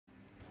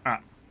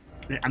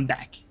I'm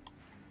back.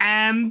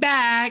 I'm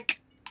back.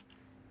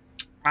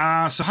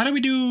 So how do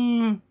we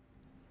do?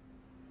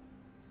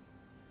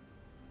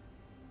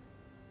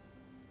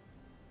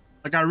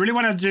 Like, I really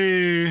want to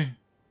do.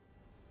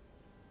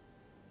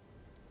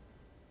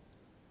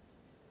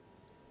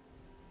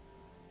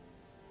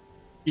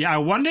 Yeah, I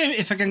wonder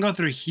if I can go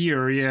through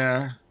here.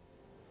 Yeah.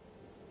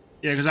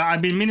 Yeah, because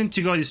I've been meaning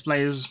to go this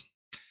place.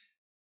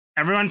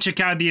 Everyone check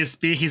out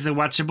DSP. He's a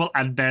watchable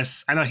at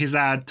best. I know he's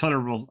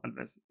tolerable at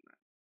best.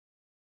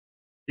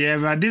 Yeah,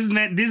 but this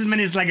man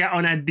is like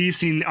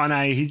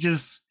he's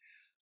just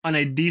on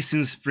a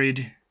decent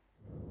spread.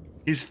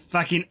 He's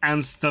fucking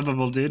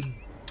unstoppable, dude.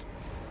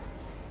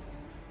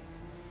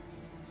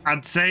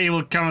 I'd say it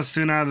will come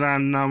sooner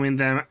than knowing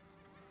them.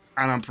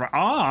 And I'm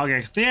oh,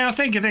 okay. Yeah,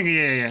 thank you.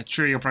 Yeah.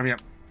 True, you're probably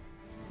up.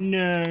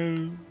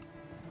 No.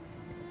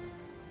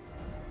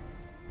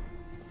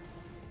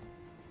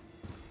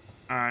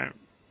 Alright.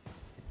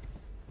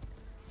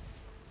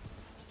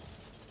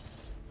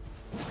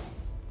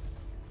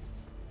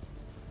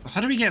 How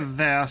do we get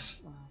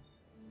this?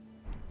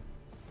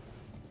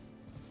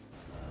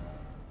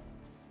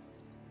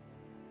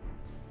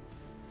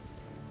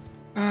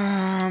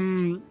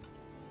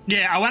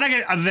 Yeah, I want to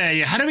get there.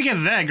 Yeah, how do we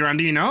get there, Grand?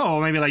 Do you know?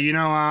 Or maybe like, you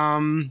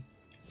know,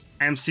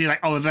 MC, like,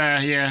 oh,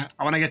 there, yeah.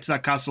 I want to get to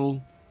that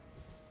castle.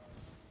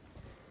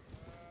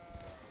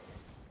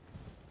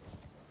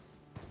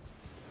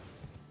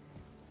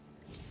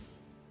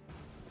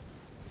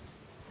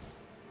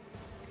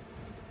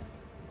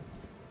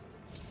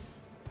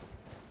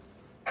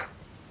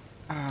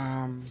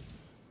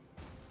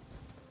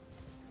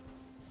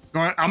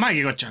 I might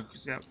get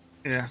chunks,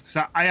 yeah.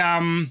 So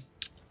I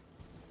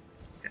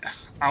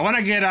want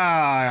to get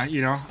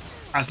you know,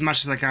 as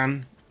much as I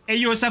can. Hey,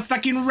 yo, it's a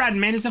fucking rat,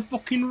 man. It's a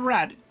fucking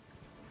rat.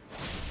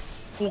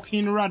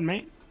 Fucking rat,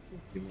 mate.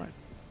 Fucking rat.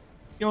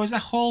 Yo, it's a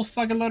whole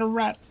fucking lot of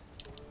rats.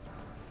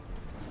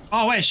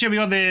 Oh wait, shit. We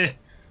got the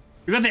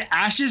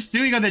ashes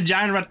too. We got the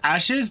giant rat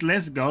ashes.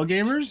 Let's go,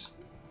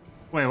 gamers.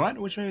 Wait, what?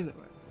 Which way is it?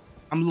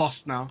 I'm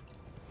lost now.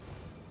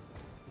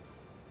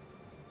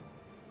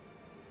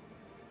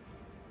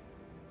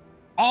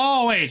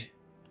 Oh wait.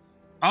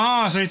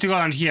 Oh, so I need to go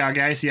down here.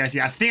 Okay, I see. I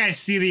think I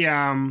see the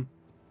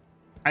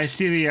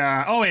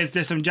oh wait,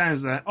 there's some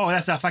giants there. Oh,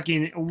 that's a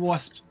fucking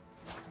wasp.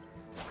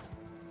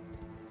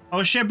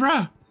 Oh shit,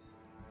 bro.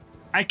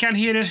 I can't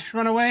hear it.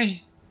 Run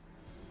away.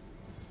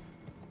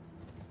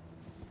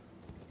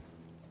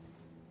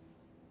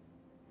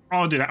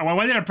 Oh, dude.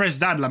 Why did I press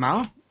that,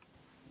 Lamau?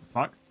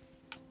 Fuck.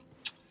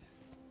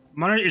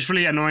 Monitor is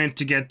really annoying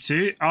to get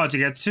to. Oh, to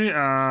get to.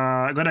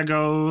 I gotta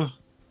go.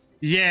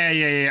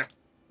 Yeah.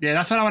 Yeah,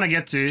 that's what I want to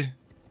get to.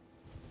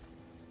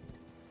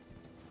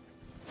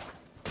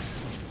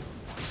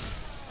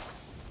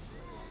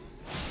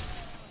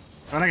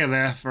 I want to get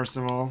there, first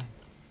of all.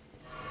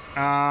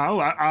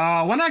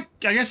 I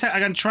guess I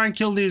can try and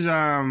kill these,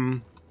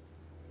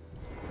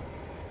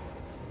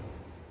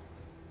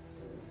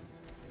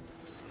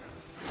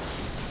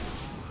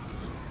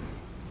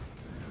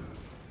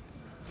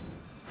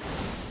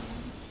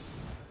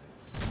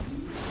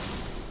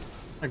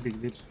 like they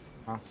did.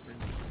 Oh,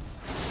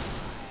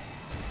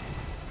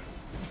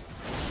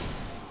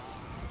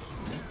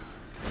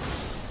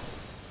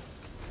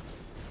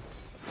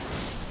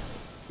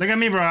 look at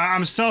me, bro.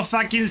 I'm so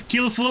fucking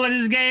skillful at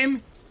this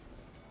game.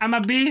 I'm a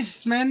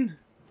beast, man.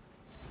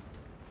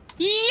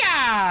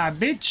 Yeah,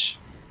 bitch.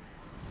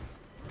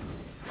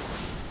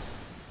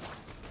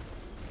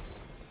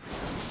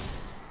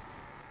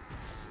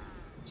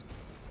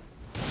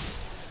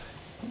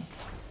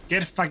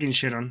 Get fucking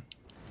shit on.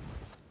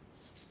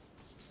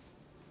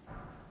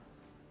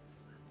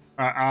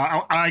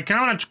 I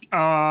kind of want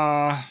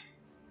to.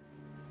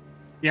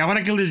 Yeah, I want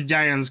to kill these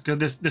giants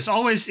because there's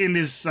always in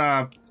these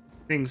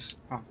things.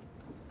 Oh.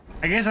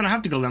 I guess I don't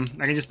have to kill them.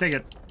 I can just take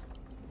it.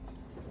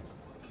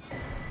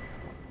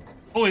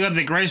 Oh, we got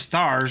the gray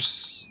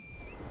stars.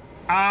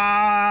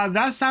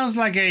 That sounds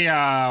like a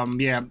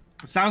yeah,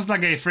 sounds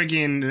like a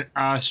freaking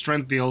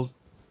strength build.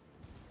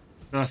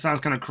 So it sounds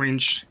kind of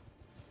cringe.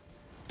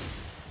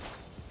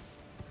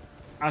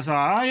 So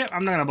yeah,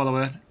 I'm not gonna bother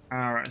with it.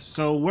 All right.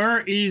 So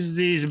where is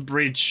this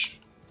bridge?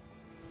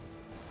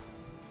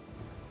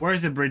 Where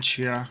is the bridge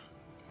here?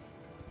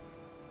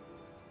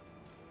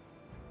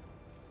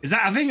 Is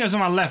that? I think it's on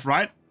my left,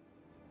 right?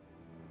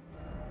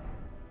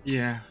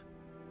 Yeah.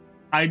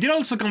 I did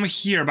also come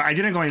here, but I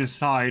didn't go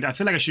inside. I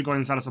feel like I should go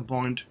inside at some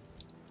point.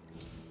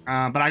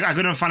 But I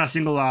couldn't find a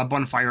single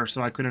bonfire,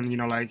 so I couldn't, you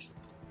know, like...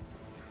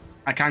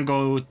 I can't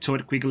go to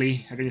it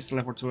quickly. I can just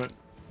teleport to it.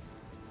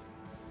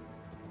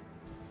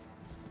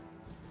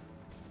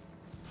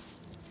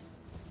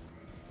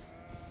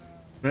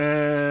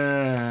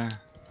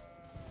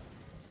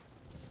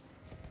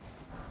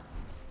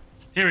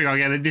 Here we go.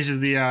 Yeah, this is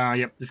the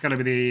yep. This gotta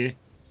be the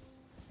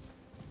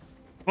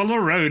follow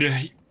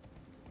road.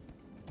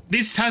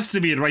 This has to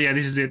be it, right? Yeah,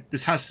 this is it.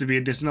 This has to be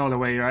it. There's no other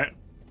way, right?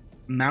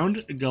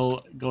 Mount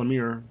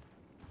Gulmir.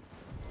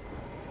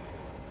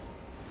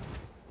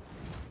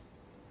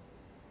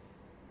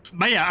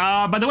 But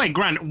yeah, by the way,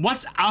 Grant,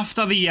 what's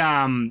after the,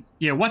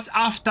 yeah, what's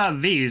after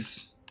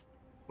these?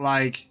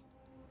 Like,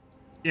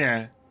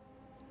 yeah.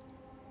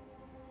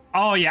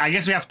 Oh, yeah, I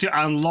guess we have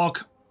to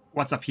unlock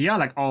what's up here.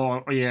 Like,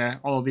 oh yeah,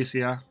 all of this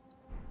here.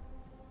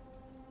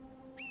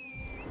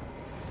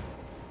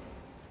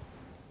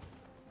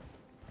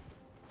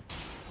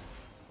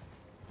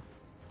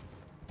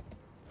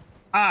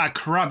 Ah,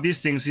 crap, these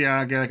things,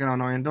 yeah, get kind of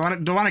annoying. Do I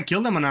want to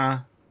kill them or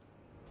not?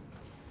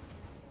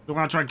 Do I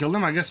want to try and kill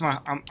them? I guess I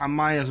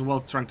might as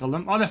well try and kill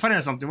them. Oh, they're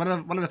fighting something. What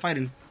are they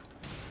fighting?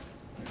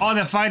 Oh,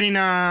 they're fighting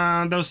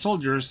those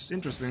soldiers.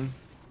 Interesting.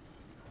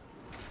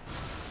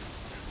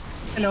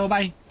 Hello,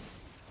 bye.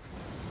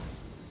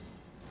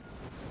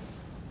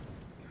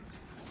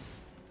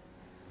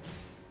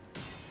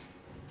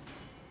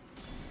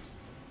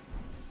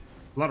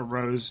 A lot of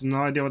rows. No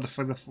idea what the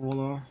fuck the full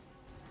are.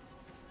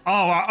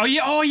 Oh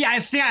yeah, I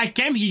think I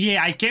came here.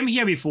 Yeah, I came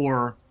here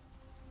before.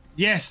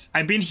 Yes,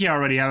 I've been here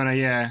already, haven't I?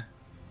 Yeah.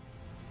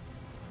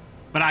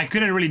 But I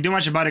couldn't really do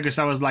much about it because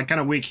I was like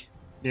kind of weak.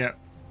 Yeah.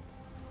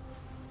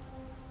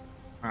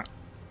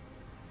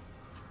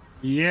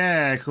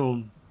 Yeah, cool.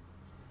 Do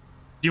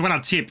you want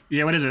a tip?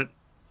 Yeah, what is it?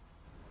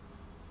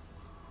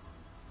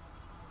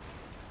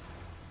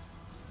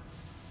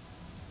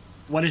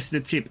 What is the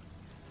tip?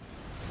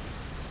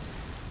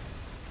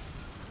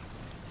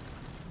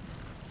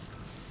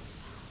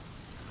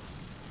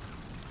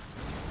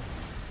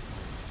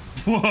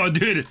 Whoa,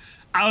 dude.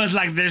 I was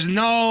like, there's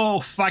no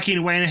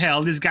fucking way in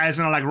hell this guy's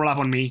gonna like roll up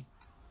on me.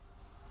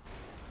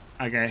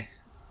 Okay.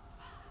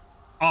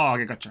 Oh,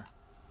 okay, gotcha.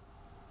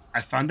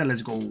 I found it,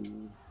 let's go.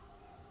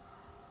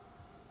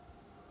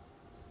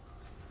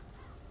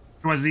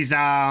 It was this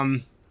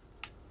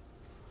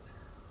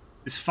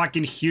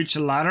fucking huge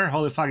ladder.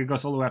 Holy fuck, it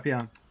goes all the way up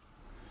here.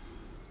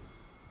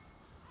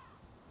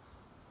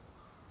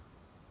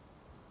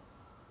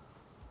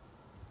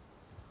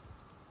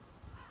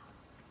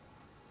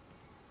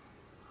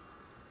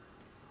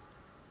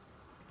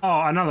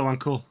 Oh, another one,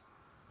 cool.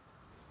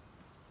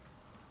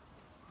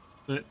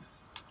 But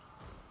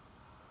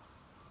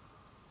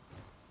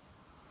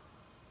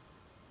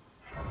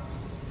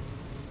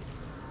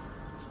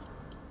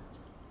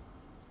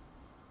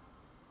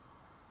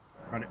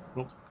got it,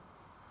 cool.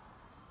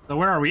 So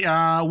where are we?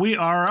 We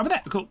are over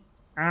there. Cool.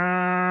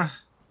 I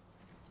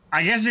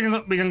guess we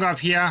can go up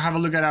here, have a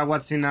look at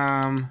what's in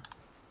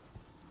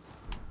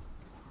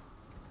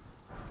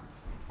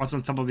what's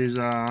on top of this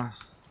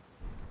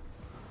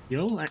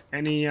hill?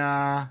 Any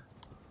oh,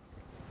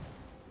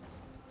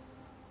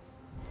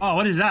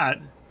 what is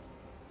that?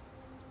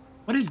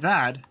 What is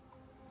that?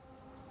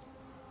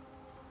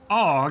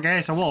 Oh, okay,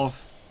 it's a wolf.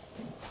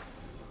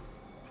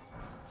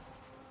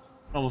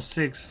 Level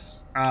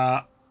 6.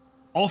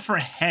 Offer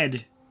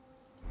head.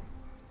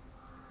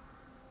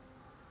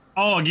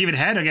 Oh, give it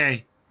head?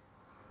 Okay.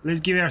 Let's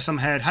give her some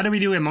head. How do we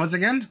do emotes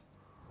again?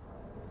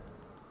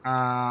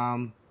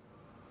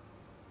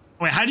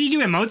 Wait, how do you do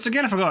emotes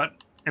again? I forgot.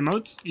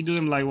 Emotes? You do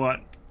them like what?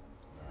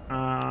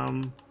 I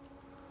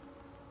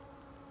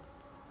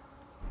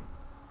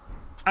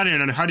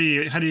don't know. How do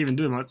you even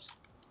do emotes?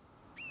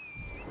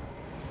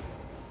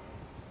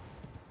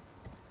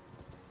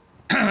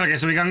 Okay,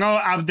 so we can go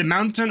up the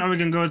mountain or we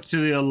can go to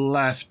the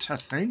left, I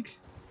think.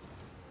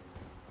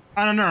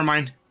 Oh no, never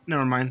mind.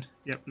 Never mind.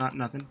 Yep,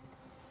 nothing.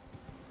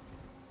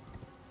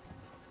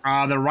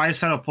 The right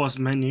side of post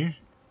menu.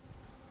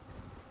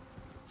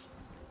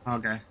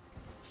 Okay.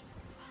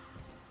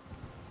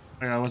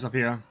 Okay, what's up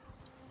here?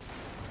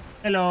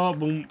 Hello,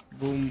 boom,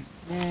 boom,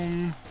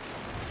 boom.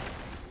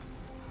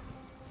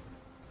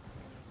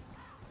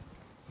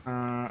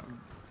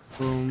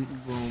 Boom,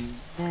 boom,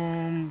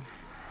 boom.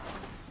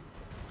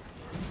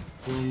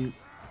 Boom.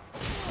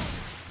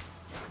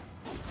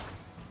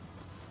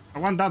 I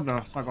want that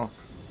though. Fuck off.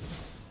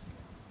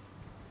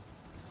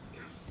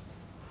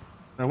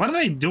 What are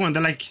they doing?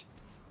 They're like...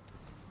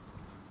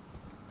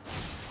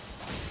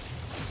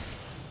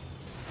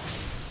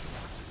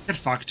 Get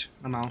fucked.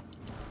 I don't know.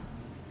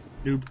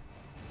 Noob.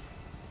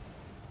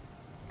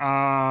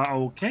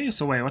 Okay,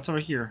 so wait, what's over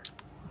here?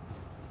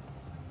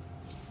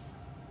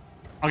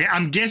 Okay,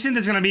 I'm guessing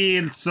there's gonna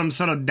be some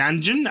sort of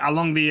dungeon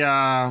along the,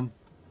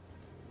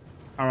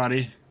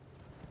 Alrighty.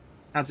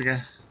 That's okay.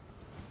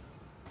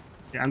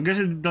 Yeah, I'm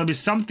guessing there'll be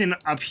something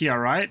up here,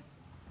 right?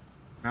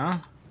 No?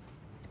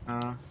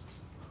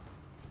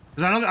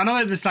 Because I know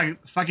that there's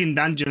like fucking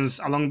dungeons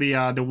along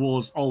the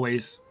walls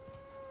always.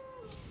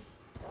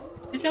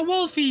 It's a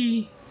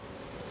wolfie!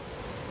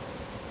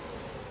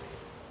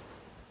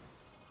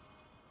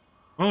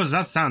 What was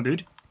that sound,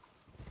 dude?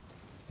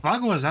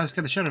 Fuck was that?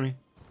 Scared the shit out of me.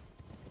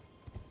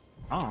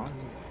 Oh.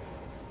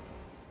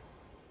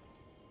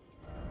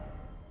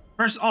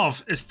 First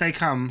off, stay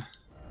calm.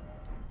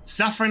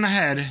 Suffering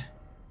ahead.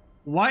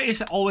 Why is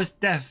it always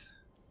death?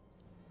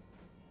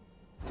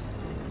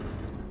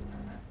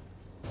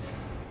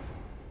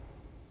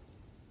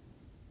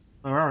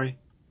 Where are we?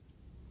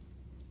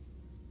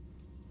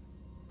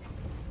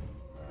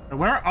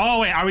 Where?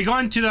 Oh wait, are we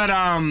going to that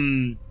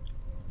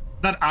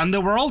that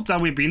underworld that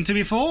we've been to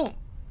before?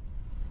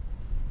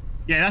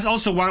 Yeah, that's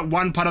also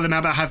one part of the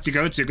map I have to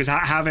go to because I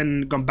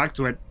haven't gone back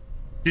to it.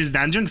 This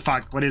dungeon?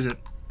 Fuck, what is it?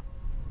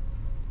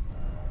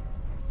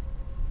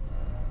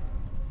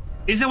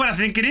 Is it what I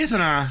think it is or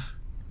not?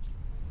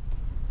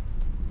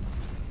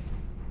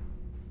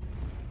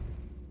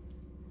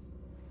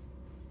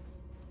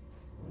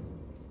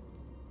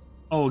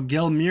 Oh,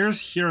 Gelmir's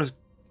heroes.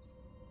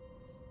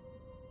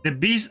 The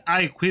beast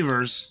eye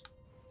quivers.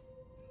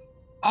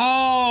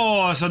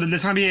 Oh, so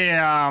there's gonna be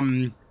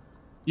a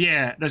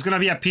yeah, there's gonna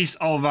be a piece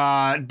of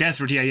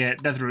death root here. Yeah,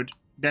 death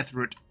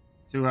root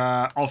to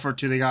offer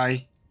to the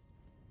guy.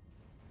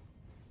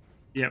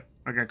 Yep.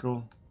 Okay,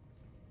 cool.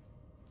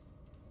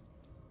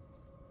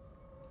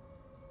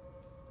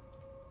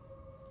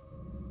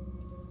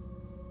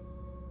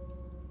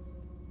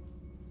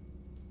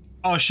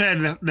 Oh shit!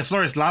 The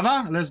floor is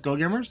lava. Let's go,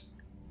 gamers.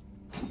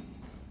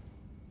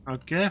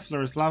 Okay,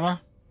 floor is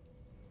lava.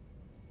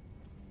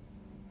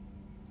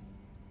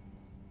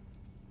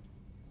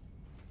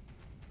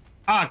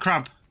 Ah,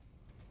 crap.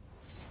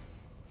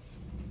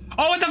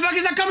 Oh, what the fuck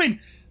is that coming?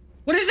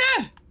 What is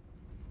that?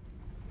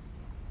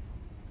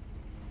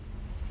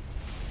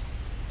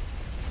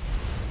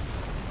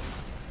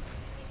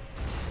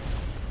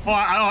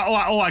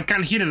 Oh, I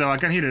can't hit it though. I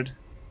can't hit it.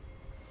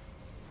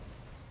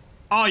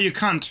 Oh, you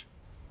can't.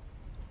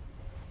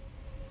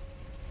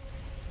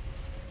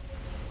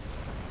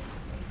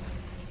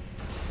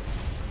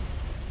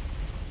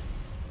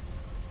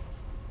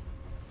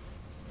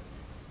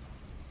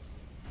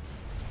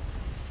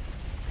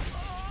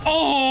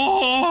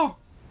 Oh!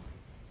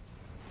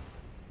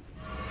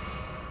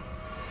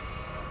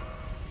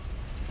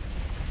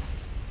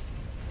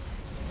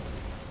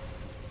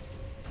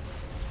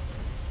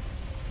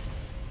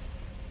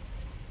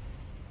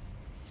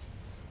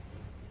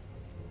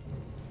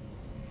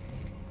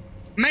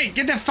 Mate,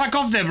 get the fuck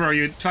off there, bro,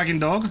 you fucking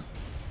dog.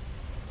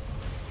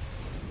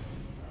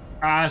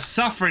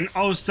 Suffering.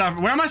 Oh,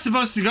 suffering. Where am I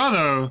supposed to go,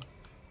 though?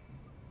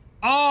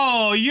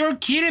 Oh, you're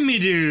kidding me,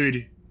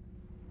 dude.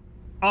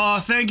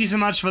 Oh, thank you so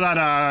much for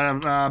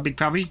that, big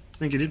puppy.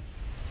 Thank you, dude.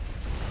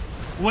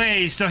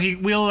 Wait, so he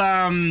will,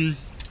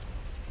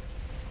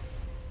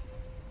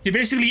 he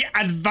basically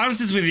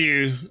advances with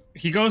you.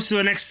 He goes to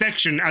the next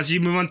section as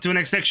you move on to the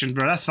next section,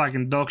 bro. That's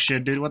fucking dog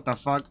shit, dude. What the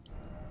fuck?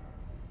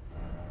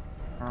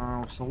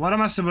 Oh, so what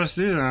am I supposed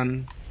to do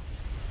then?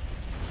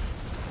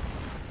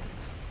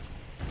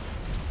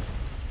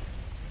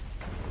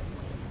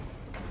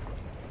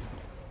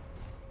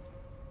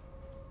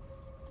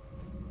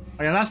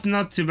 Okay, that's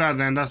not too bad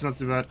then. That's not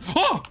too bad.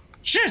 Oh!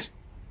 Shit!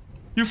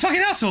 You fucking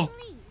asshole!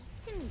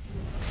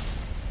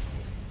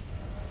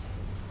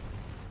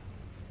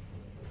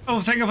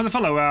 Oh, thank you for the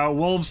follow,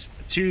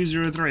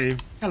 Wolves203.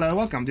 Hello,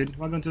 welcome, dude.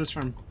 Welcome to the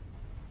stream.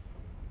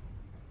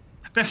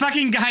 The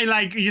fucking guy,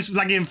 like, just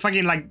like in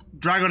fucking, like,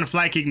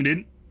 dragonfly kicking,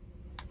 dude.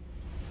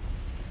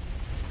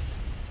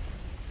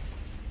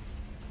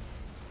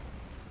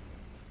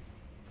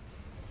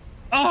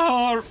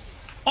 Oh!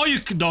 Oh, you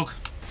dog.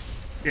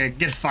 Yeah,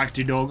 get fucked,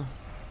 you dog.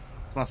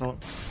 That's what I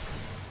thought.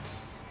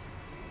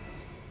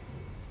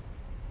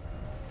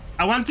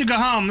 I want to go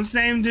home.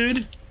 Same,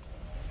 dude.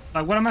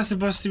 Like, what am I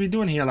supposed to be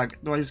doing here? Like,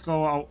 do I just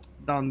go out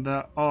down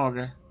the... Oh,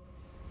 okay.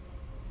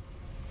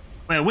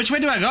 Wait, which way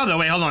do I go, though?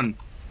 Wait, hold on.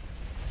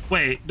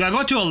 Wait, do I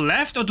go to the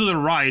left or to the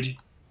right?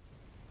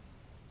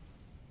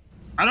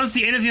 I don't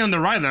see anything on the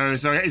right, though,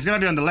 so it's gonna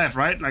be on the left,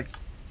 right? Like,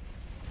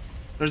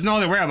 there's no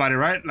other way about it,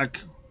 right?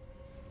 Like...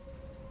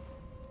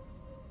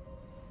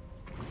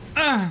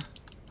 yeah,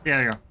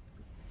 there you go.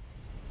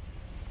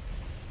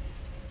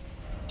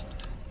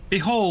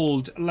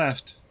 Behold,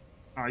 left.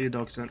 Ah, you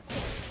dog said.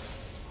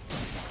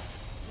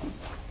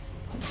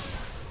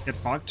 Get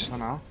fucked. Oh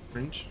no,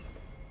 cringe.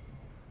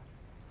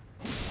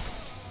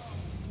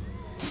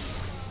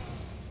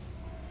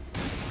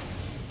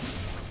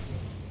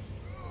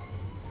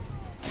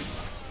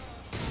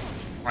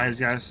 Wise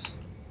guys.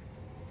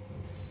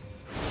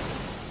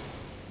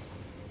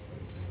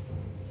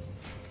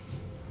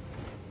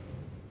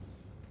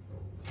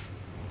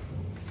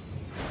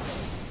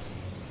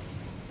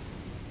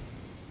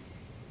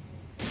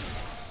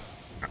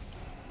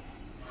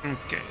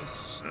 Okay,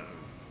 so...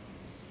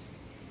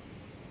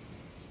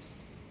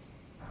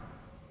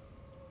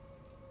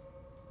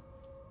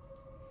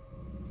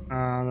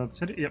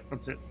 that's it? Yep,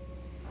 that's it.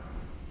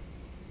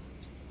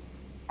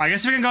 I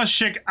guess we can go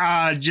check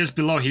just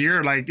below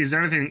here. Like, is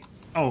there anything...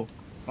 Oh,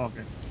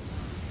 okay.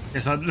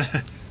 Yeah, so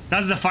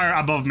that's the fire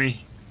above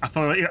me. I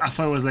thought it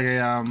was like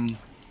a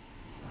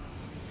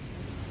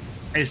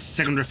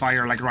secondary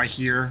fire, like right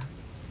here.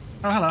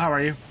 Oh, hello, how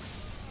are you?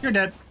 You're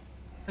dead.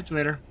 Catch you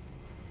later.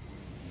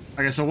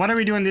 Okay, so what are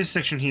we doing in this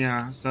section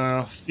here?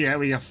 So, yeah,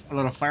 we have a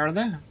lot of fire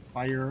there.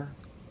 Fire.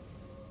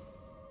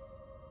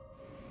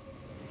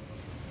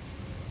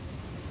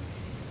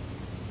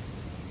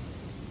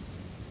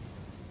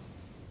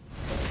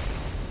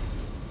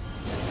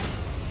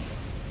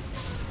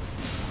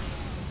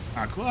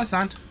 Ah, cool, that's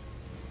fine.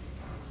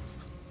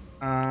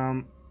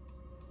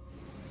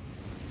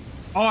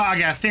 Oh,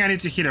 okay, I think I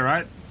need to hit it,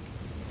 right?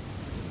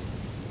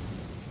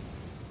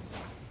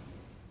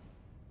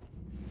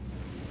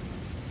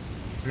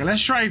 Okay,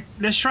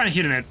 let's try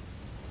hitting it.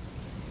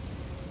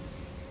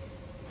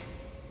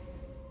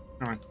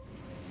 Come on.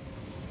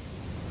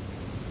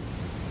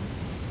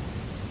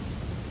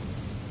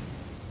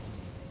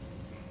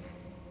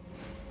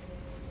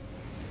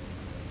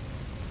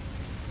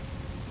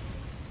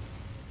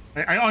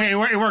 Okay, it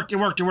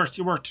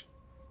worked.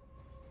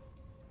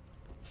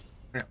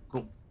 Yeah,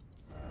 cool.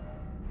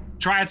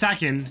 Try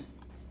attacking.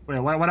 Wait,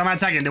 what am I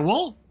attacking? The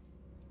wall?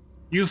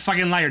 You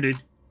fucking liar, dude.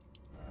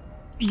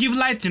 You've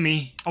lied to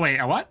me. Oh wait,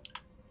 a what?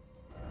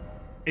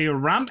 A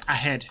ramp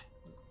ahead.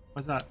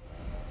 What's that?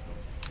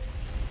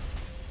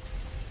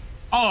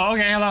 Oh,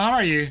 okay, hello, how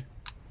are you?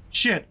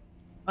 Shit.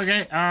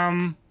 Okay,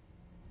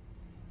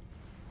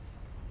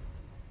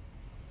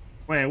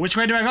 wait, which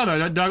way do I go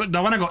though? Do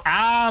I want to go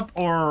up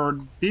or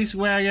this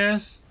way, I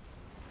guess?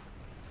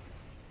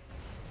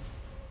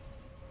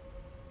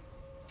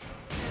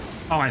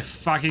 Oh my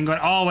fucking god,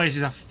 always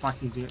is a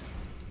fucking dude.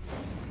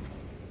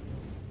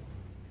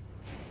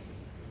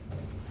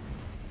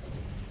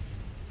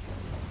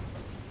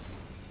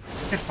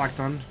 Get fucked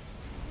on.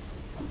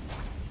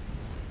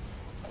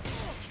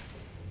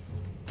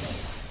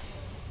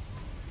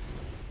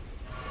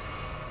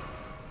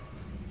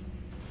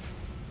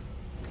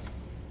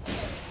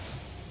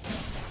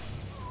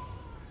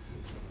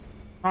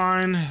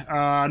 Fine.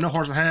 No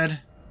horse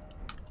ahead.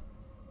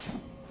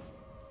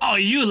 Oh,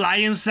 you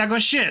lying sack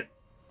of shit.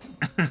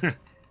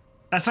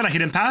 That's not a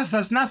hidden path,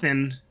 that's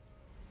nothing.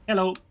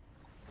 Hello.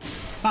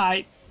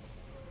 Bye.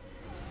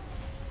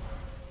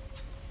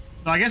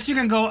 So I guess you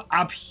can go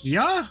up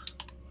here?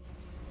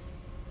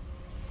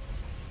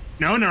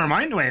 No, never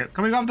mind. Wait,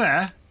 can we go up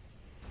there?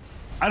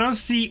 I don't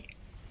see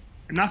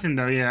nothing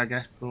though. Yeah,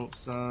 okay, cool.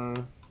 So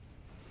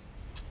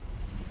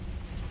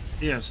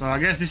yeah, so I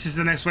guess this is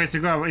the next way to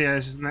go. Yeah,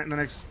 this is the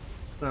next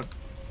step.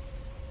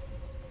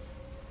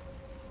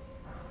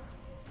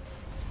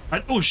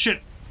 Oh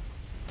shit.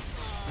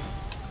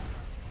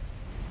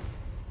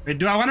 Wait,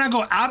 do I want to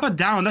go up or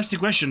down? That's the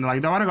question.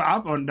 Like, do I want to go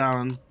up or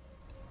down?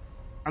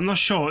 I'm not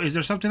sure. Is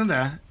there something in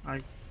there?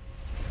 Like,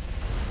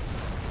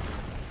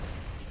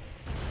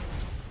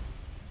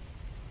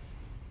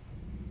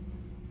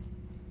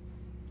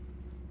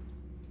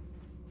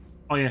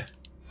 oh yeah.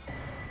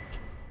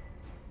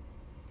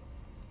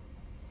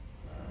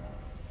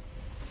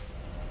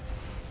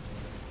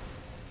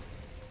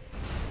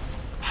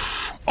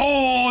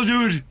 Oh,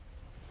 dude.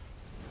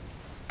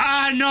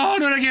 Ah, no,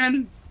 not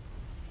again.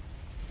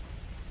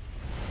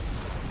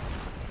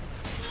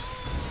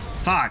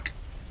 Fuck.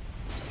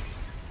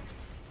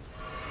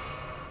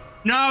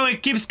 No,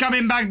 it keeps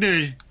coming back,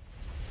 dude.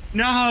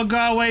 No,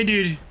 go away,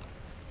 dude.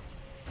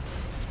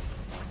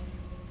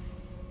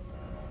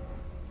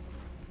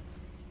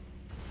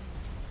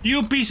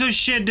 You piece of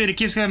shit, dude. It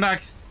keeps coming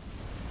back.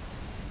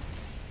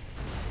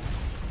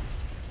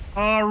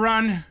 Oh,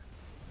 run.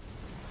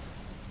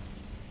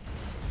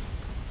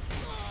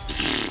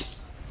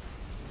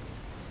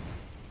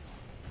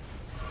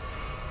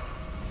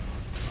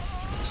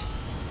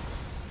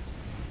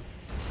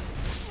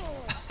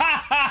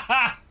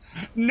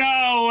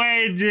 No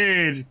way,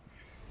 dude.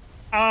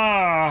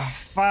 Oh,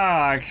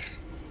 fuck.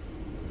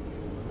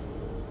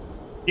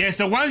 Yeah,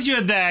 so once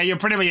you're there, you're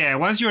pretty much, yeah,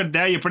 once you're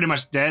there, you're pretty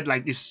much dead.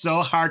 Like, it's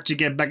so hard to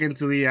get back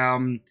into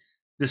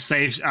the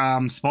safe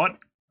spot.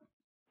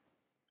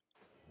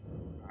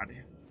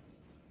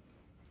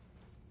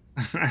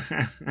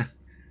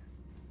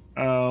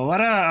 Oh,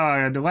 what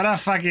a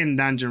fucking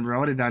dungeon, bro.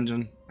 What a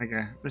dungeon.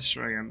 Okay, let's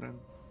try again then.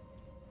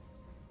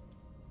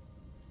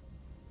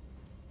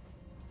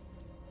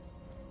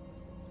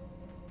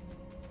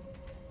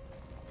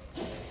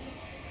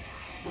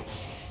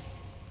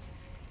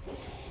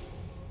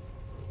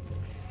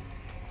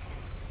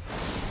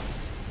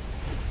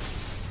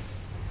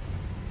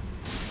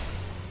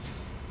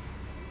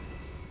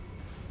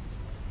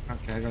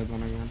 Okay, I got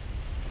one again.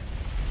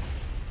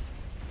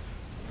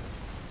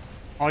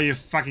 Oh, you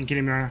fucking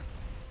kidding me right now.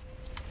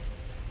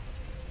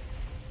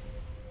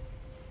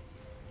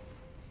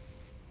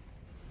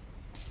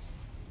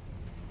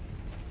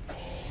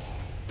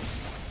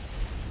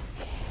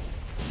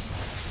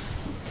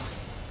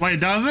 Wait,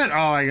 does it?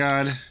 Oh my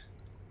god.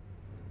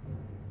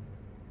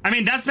 I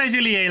mean, that's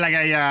basically a like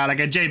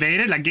a J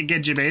baited, like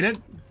get J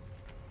baited.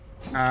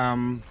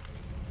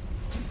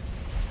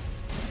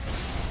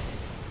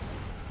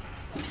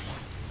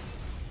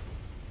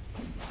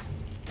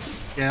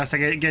 Yeah, that's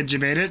like get J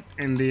baited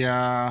in the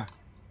I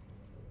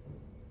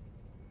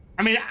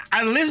mean,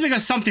 at least we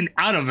got something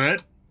out of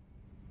it.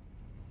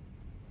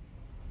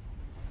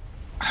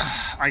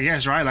 I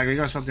guess, right? Like we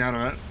got something out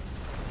of it.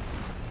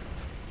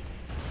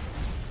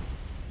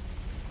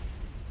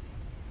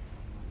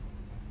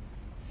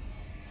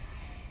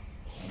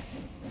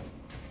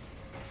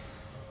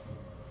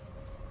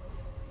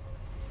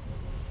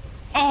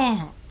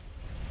 Oh!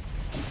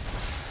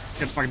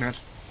 Get fucking dead.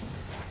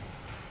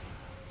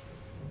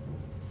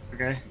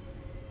 Okay.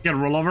 Get a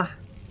rollover.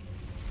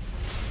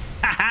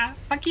 Haha!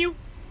 Fuck you!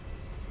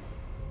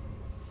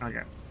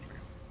 Okay.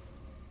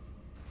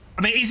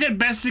 I mean, is it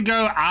best to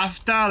go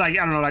after? Like, I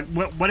don't know. Like,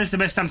 what is the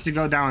best time to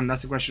go down?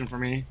 That's the question for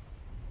me.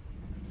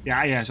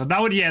 Yeah. So that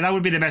would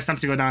be the best time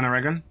to go down, I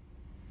reckon.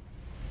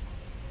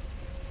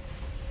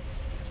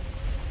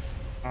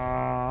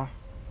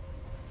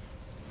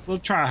 We'll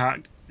try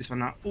hard this one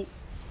now. Ooh.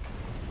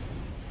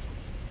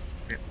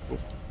 Okay. Ooh.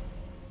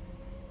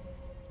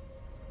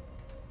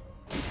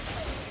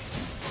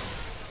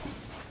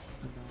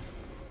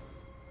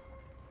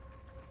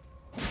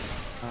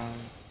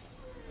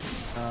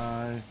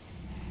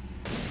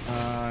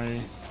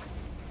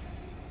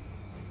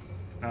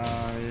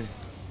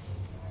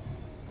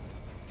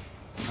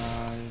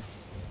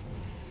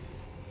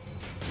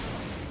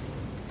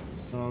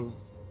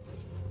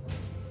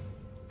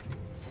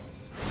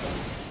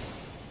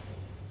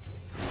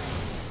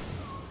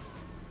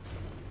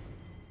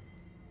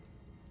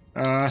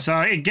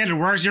 So it gets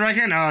worse, you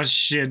reckon? Oh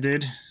shit,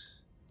 dude.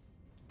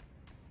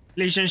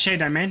 Legion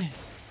Shade, I mean.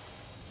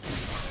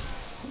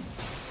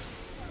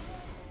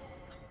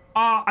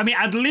 I mean,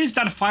 at least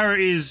that fire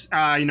is,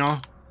 you know,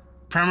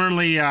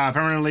 permanently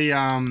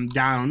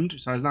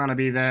downed, so it's not gonna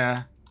be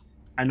there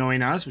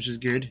annoying us, which is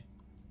good.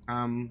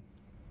 Okay,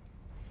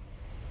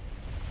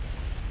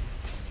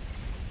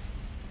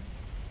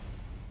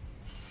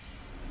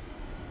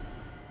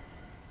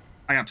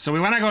 so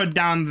we want to go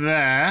down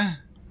there.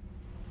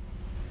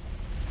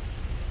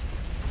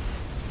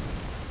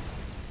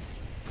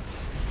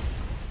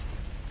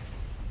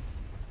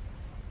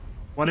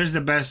 What is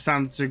the best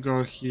time to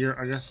go here?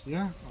 I guess,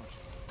 yeah.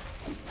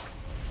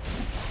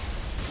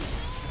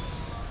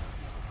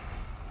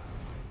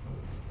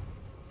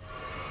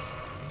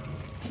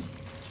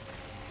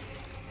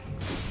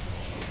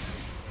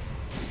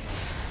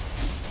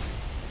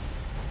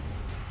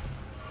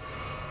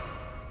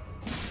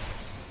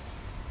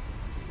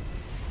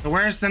 So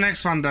where's the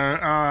next one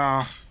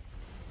though?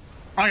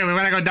 Okay, we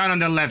want to go down on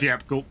the left.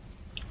 Yep, cool.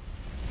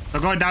 So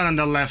go down on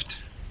the left.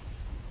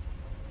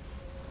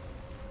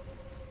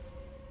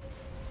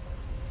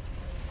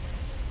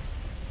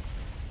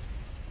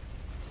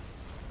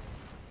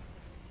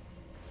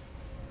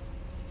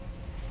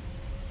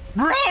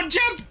 Bro,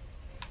 jump!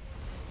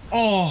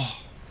 Oh.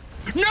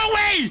 No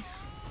way!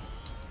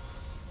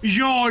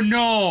 Yo,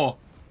 no!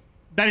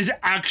 That is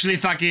actually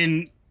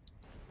fucking...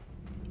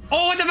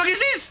 Oh, what the fuck is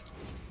this?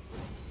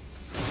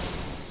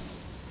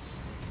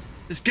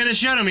 It's gonna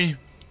shadow me.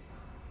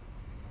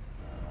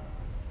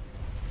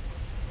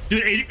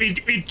 Dude,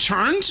 it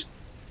turned?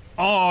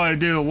 Oh,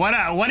 dude,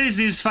 what is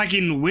this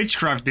fucking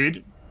witchcraft,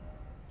 dude?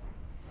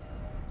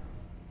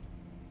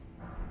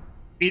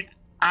 It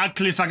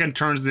actually fucking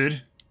turns,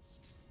 dude.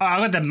 Oh, I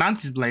got the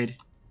mantis blade.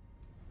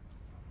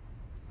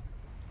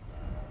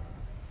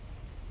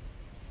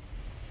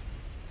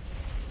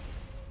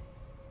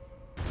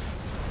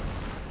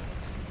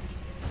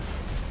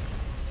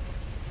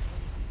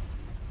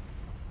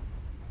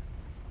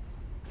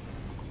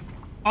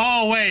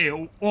 Oh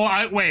wait,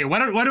 well, wait.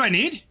 What do I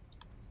need?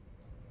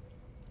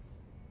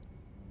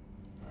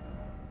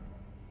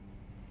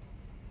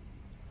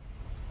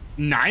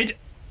 Knight.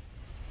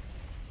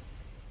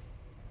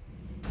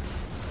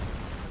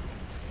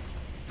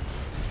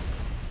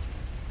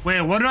 Wait,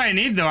 what do I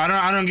need though?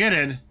 I don't get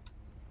it.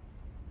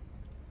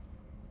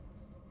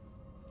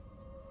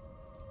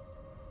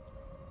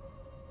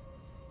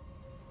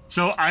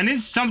 So I need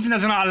something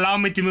that's gonna allow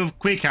me to move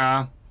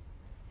quicker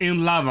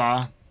in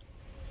lava.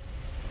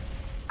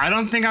 I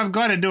don't think I've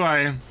got it, do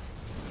I?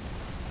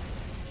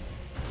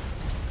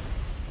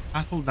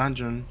 Castle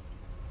dungeon.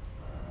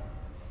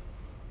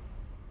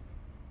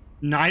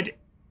 Knight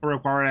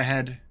required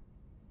ahead.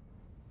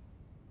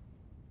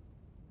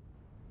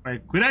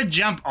 Wait, could I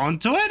jump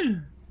onto it?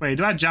 Wait,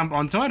 do I jump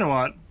onto it or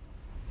what?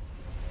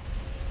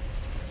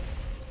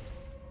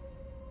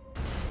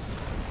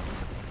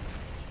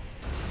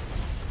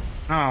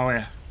 Oh,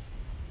 yeah.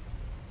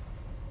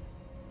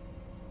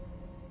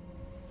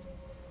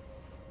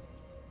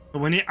 So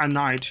we need a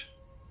knight.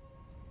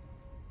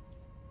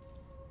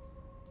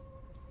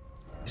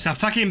 It's a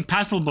fucking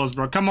puzzle boss,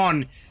 bro. Come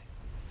on.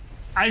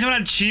 I just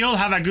want to chill,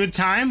 have a good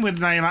time with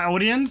my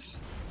audience.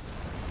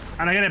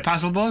 And I get a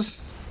puzzle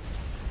boss.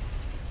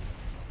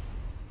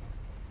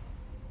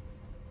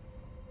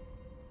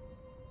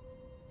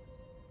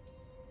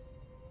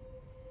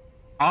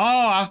 Oh,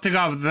 I have to go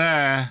up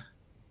there.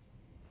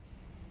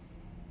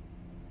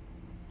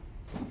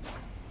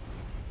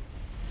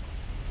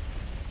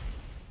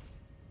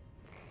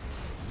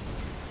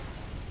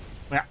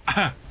 Wait,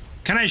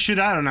 can I shoot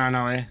that or no?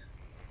 No way.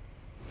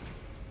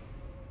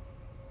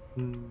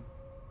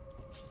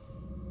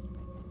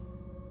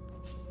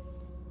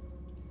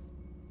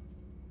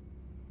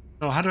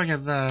 So how do I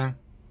get there?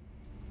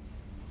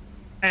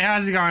 Hey,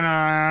 how's it going?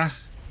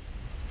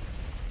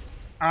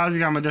 How's it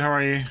going, my dude? How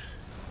are you?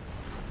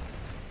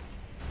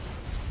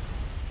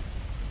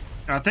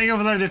 Thank you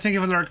for the thank you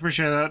for the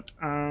appreciate that.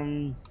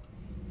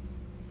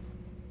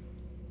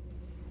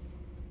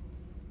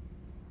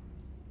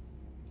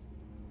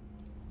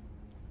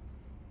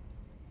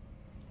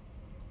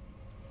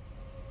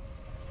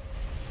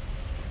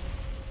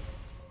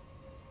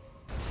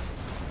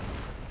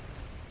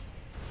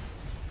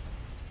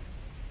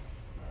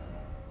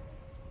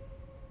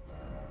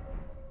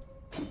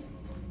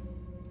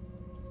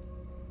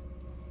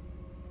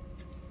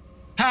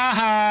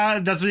 Haha,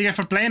 that's what you get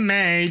for playing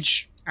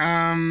mage.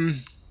 I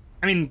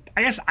mean,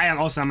 I guess I am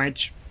also a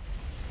mage.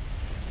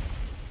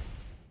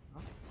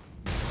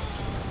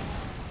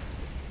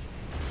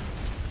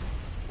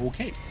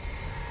 Okay.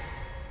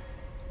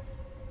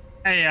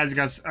 Hey, how's it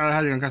guys?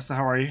 How's it going, Costa?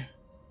 How are you?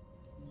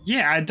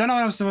 Yeah, I don't know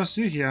what I'm supposed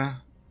to do here.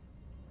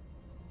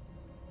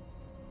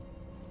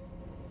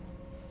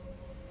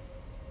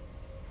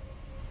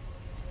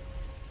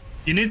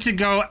 You need to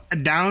go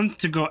down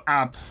to go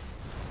up.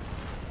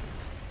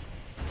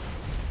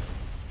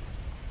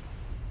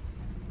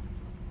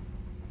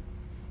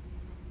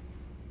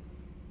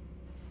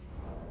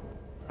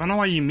 I don't know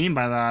what you mean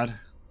by that.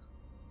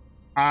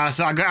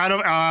 So I got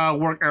out of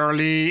work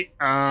early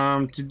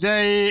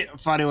today.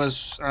 Thought it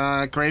was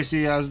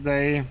crazy as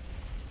they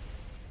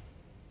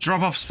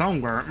drop off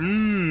somewhere.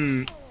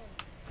 Fucking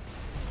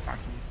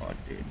god,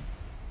 dude.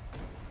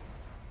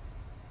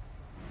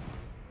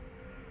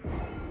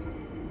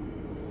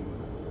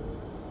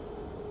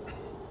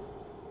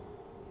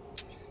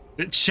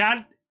 The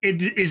chat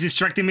is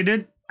distracting me,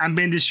 dude. I'm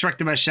being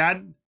distracted by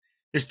chat.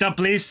 Stop,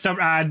 please. Stop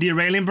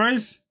derailing,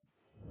 bros.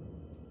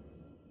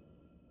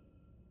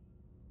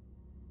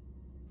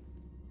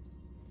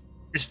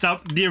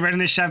 Stop derailing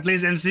the chat,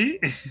 please, MC.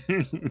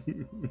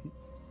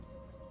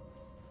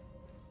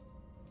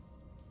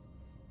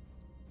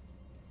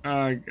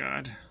 Oh,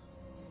 God.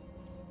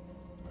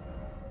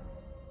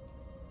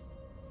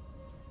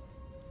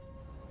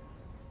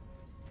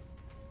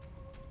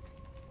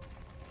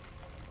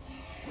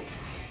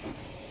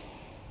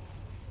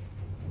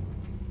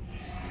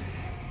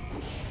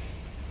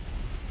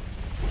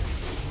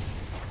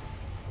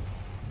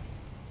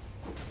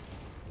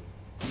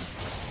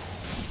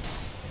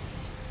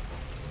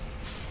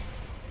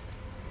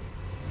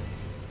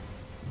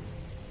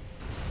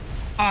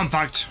 I'm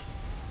fucked.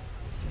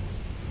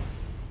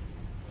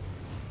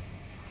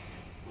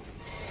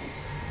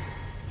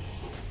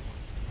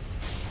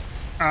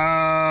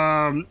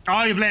 Oh,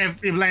 you're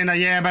playing that,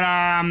 yeah, but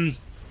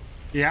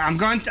yeah, I'm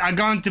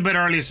going to bed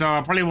early, so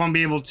I probably won't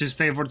be able to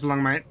stay for too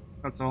long, mate.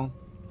 That's all.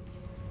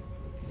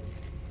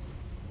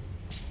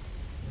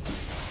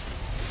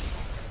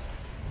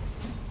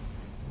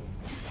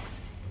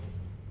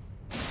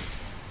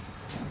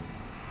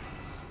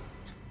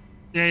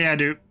 Yeah, I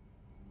do.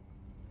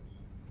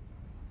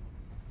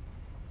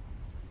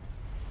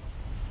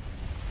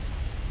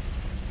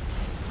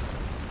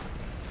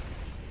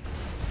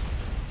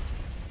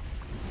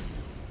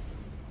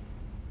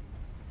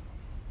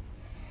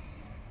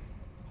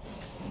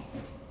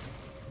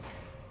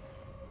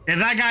 Yeah,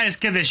 that guy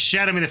scared the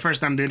shit out of me the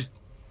first time, dude.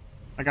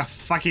 Like a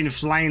fucking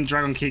flying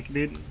dragon kick,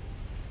 dude.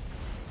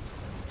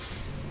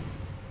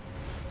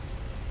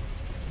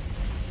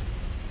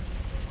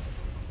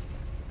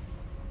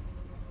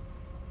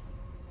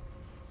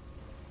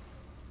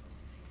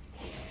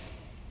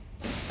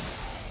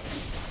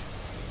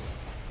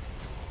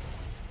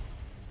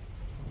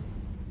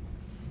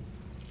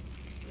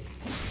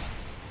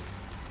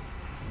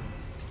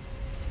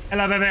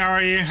 Hello, baby. How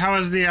are you? How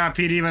was the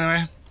PD, by the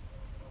way?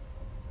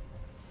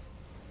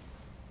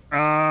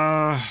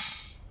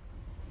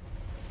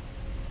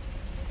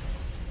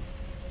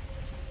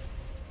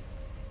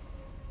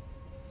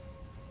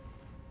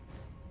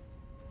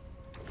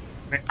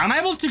 Wait, am I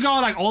able to go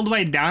like all the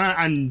way down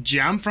and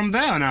jump from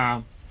there or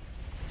no?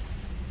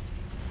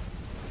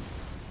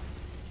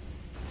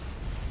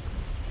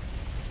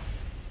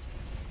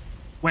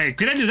 Wait,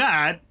 could I do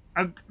that?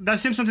 That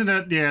seems something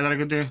that that I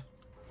could do.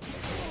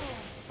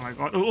 Oh my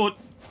god! Oh.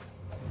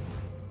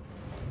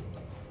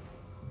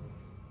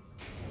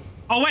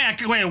 Oh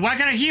wait, wait, why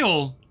can I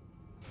heal?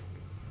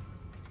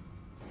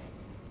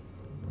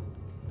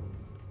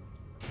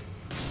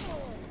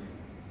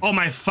 Oh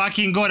my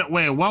fucking god!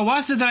 Wait, what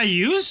was it that I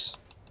used?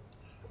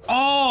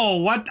 Oh,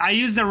 what? I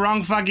used the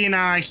wrong fucking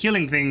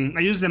healing thing. I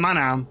used the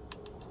mana.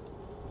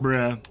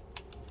 Bruh.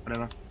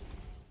 Whatever.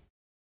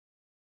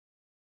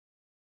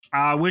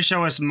 I wish I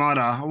was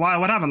Mada. Why?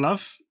 What happened,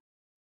 love?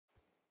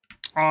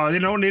 Oh, they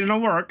don't need no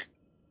work.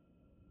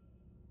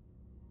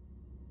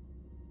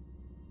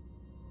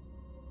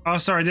 Oh,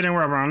 sorry, it didn't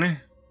work, Brownie.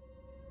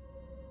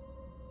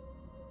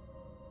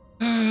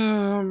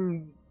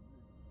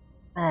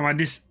 Oh my,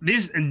 this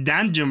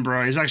dungeon,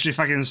 bro, is actually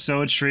fucking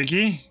so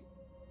tricky.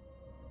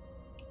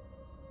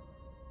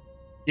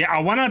 Yeah, I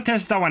wanna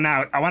test that one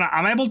out.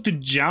 I'm able to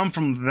jump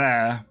from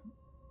there.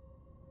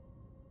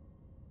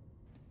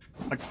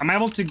 Like, I'm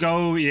able to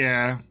go,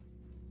 yeah.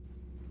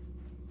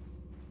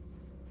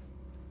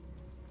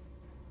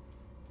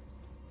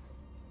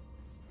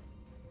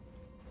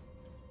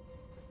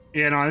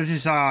 Yeah, no, this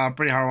is a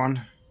pretty hard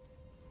one.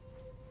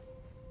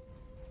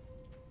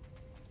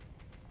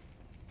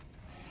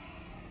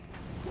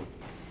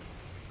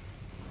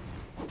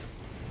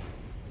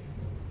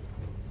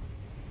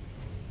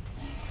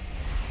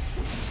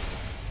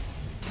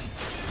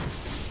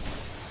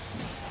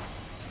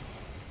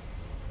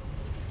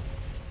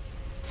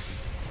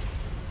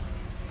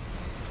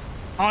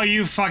 Oh,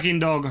 you fucking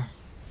dog.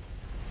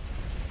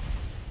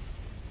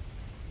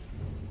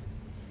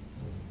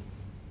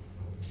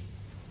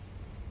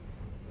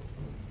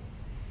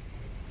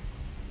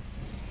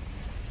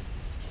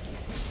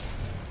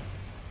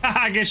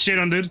 Get shit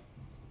on, dude.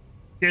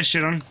 Get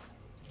shit on.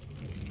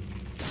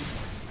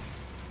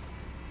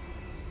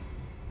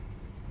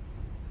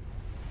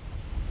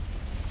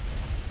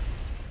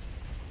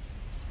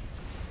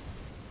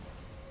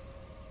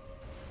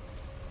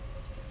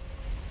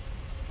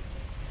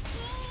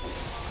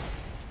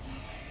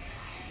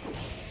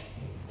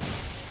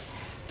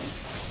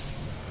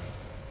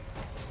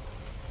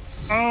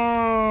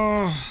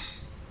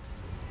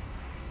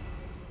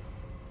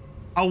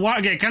 Oh, what?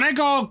 Okay, can I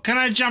go? Can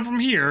I jump from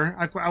here?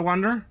 I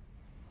wonder.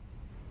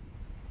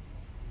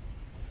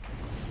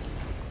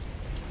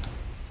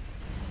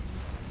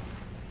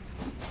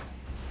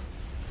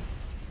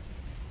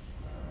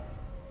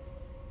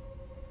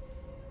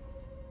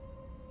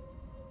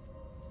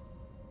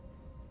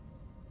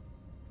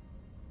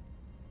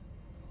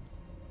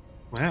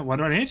 Well, what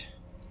do I need?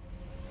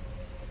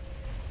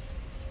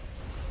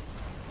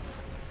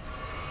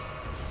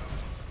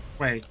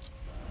 Wait.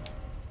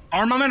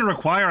 Armament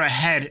require a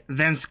head,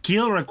 then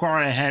skill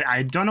require a head.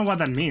 I don't know what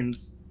that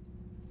means.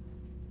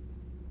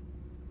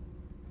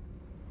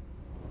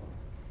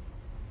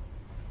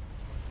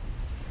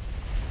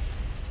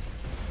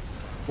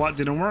 What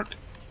didn't work?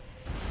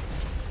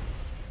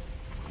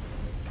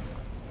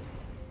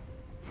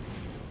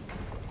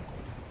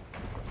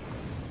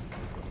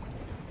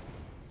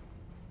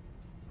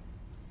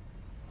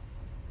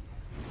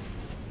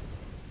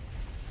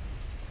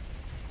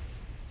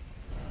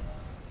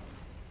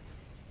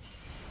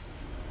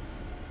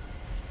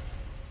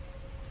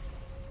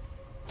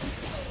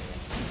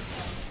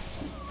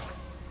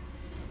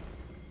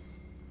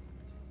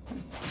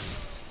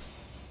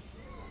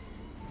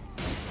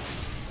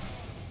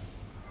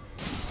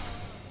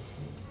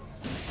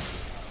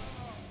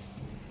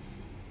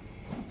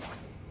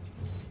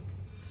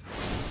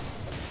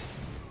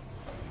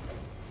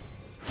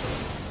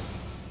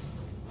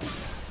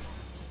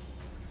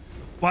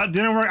 What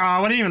didn't work?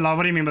 What do you mean, love?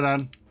 What do you mean by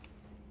that?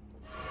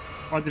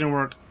 What didn't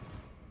work?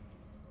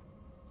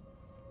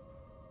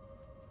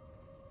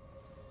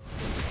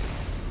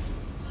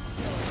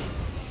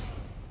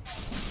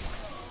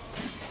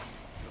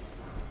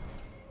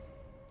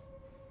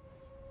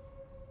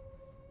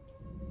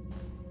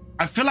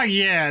 I feel like,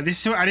 yeah,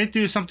 this I need to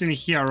do something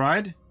here,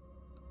 right?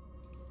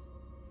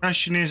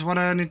 Question is, what do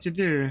I need to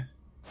do?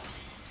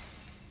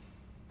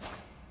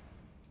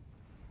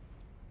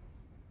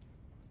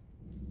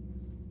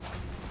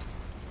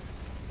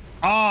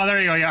 Oh, there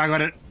you go. Yeah, I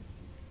got it.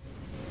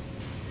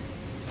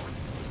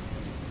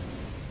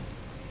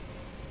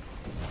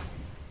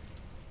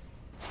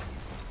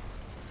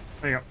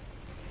 There you go.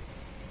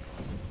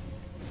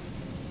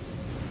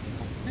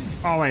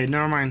 Oh, wait,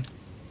 never mind.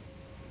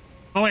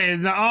 Oh,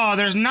 wait. Oh,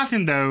 there's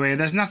nothing, though. Wait,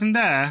 there's nothing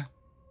there.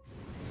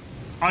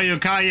 Oh, you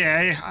can't,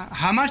 yeah.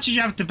 How much did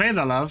you have to pay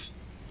that, love?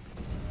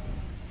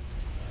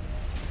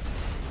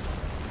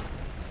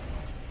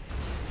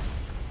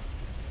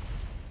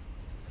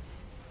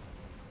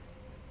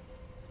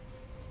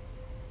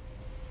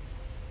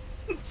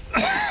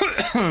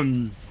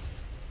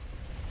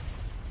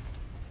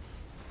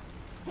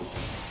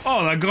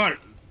 Oh my god.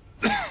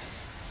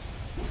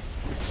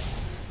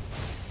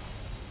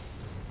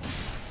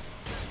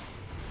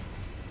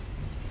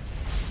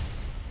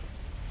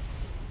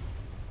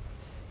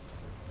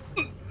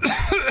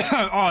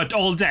 Oh,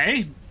 all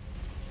day?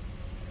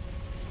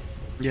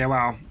 Yeah,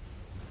 wow.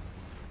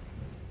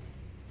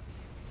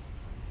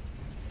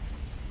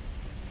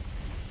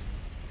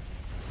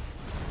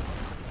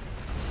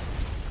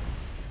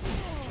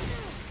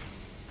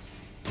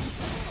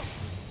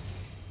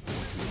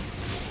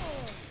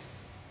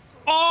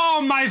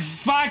 Oh my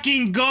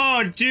fucking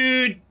god,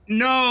 dude!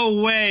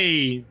 No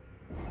way!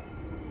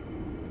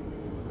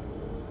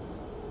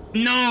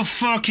 No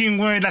fucking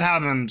way that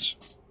happened.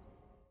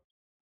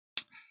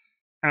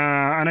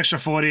 An extra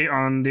 40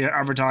 on the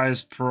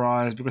advertised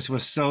price because it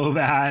was so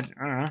bad.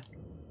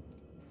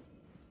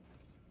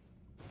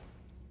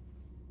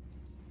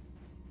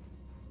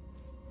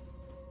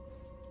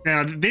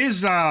 Yeah,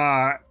 this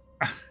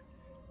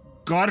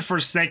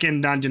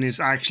godforsaken dungeon is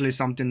actually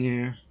something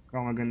new.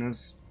 Oh my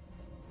goodness.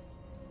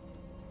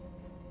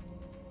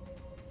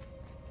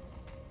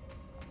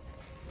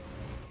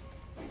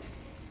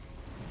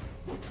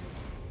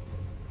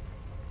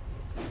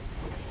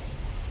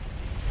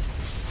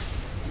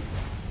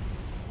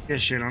 Get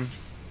shit on.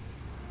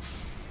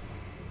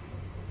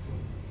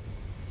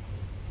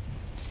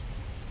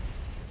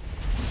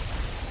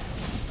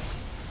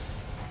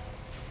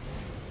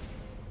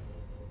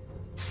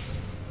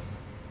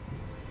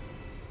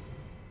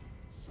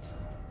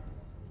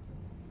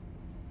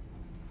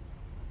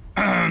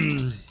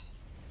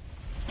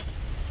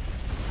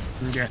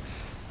 Okay.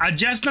 I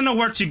just don't know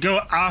where to go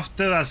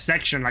after that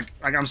section. Like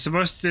I'm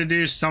supposed to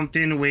do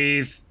something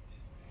with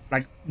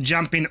like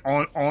jumping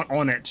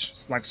on it,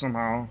 like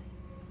somehow.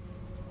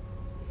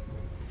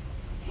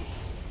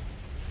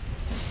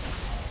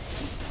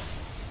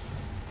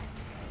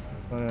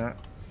 But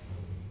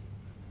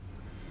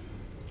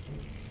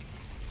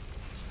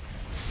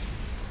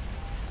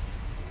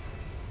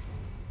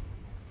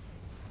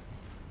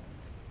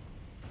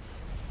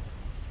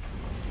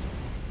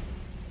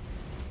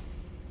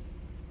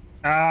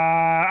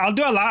I'll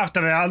do it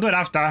after. I'll do it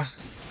after.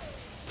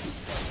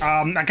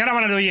 I kind of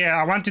want to do, yeah,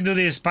 I want to do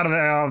this part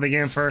of the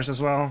game first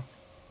as well.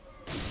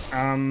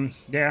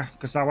 Yeah,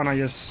 because I want to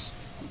just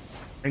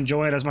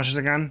enjoy it as much as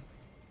I can.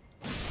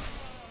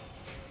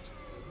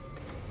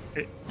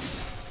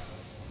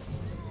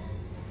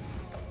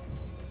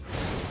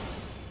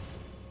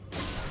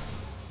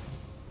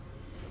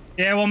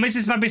 Yeah, well,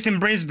 Mrs. Puppy's in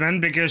Brisbane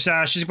because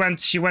she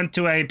went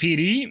to a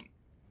PD.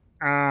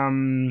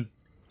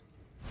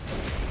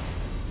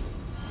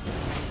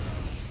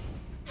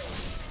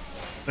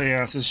 So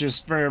yeah, so she's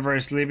very,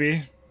 very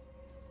sleepy.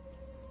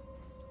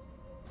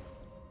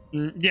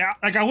 Yeah,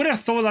 like I would have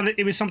thought that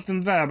it was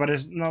something there, but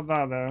it's not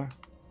that there.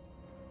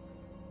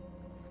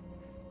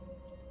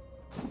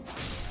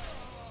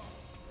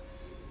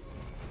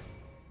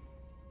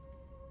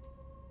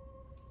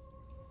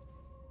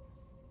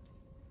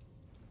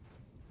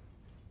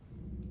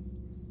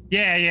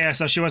 Yeah,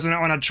 so she wasn't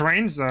on a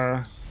train,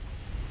 so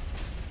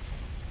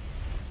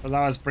that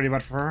was pretty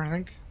bad for her, I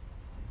think.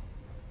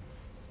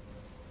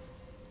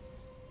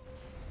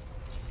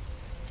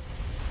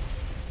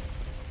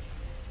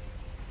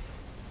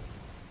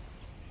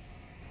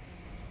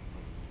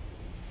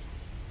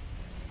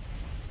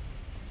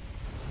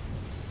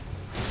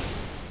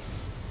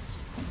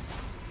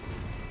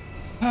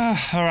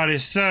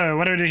 Alrighty, so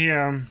what do we do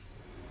here?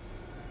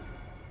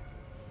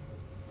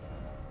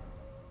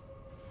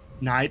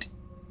 Night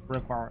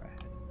require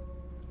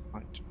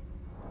night.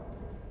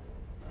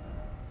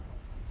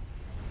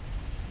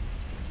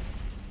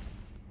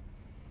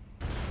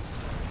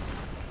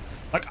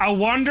 Like I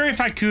wonder if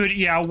I could,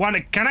 yeah,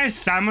 can I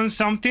summon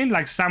something?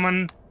 Like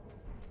summon,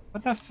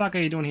 what the fuck are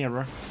you doing here,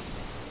 bro?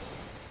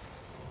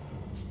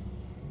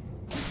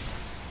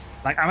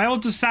 Like I'm able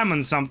to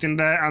summon something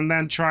there and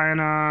then try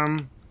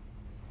and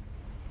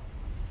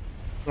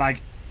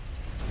like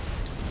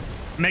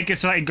make it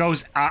so that it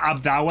goes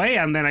up that way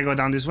and then I go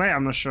down this way.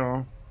 I'm not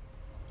sure.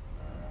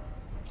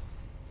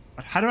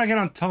 But how do I get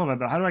on top of it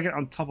though? How do I get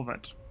on top of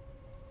it?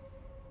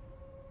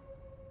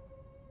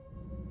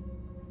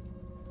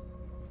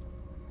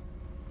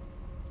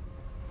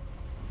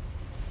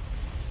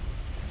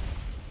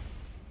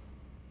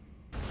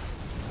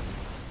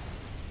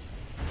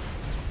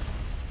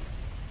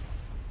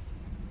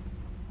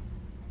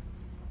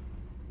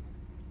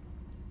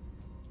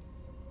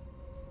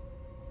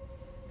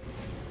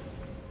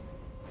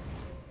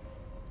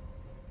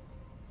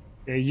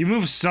 Yeah, you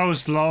move so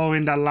slow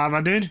in that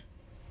lava, dude.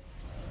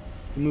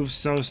 You move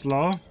so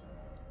slow.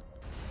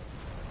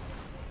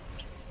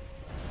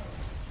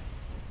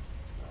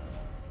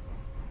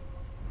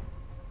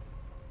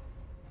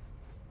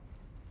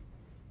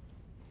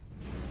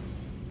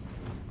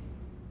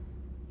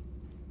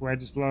 Way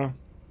too slow.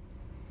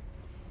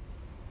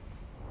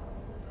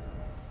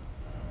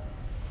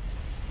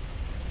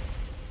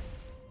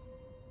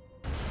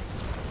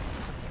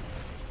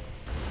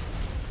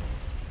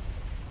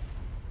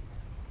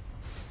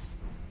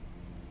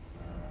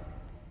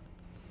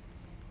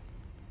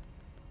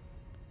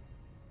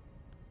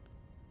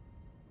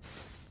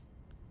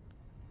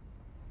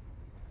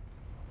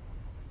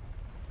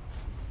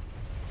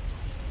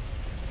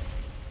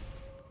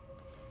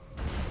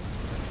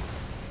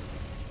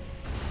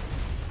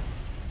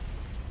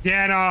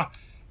 Yeah, no.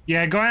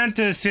 Yeah, going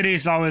into the city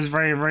is always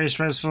very, very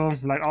stressful.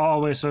 Like,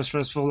 always so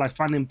stressful. Like,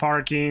 finding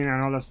parking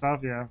and all that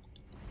stuff, yeah.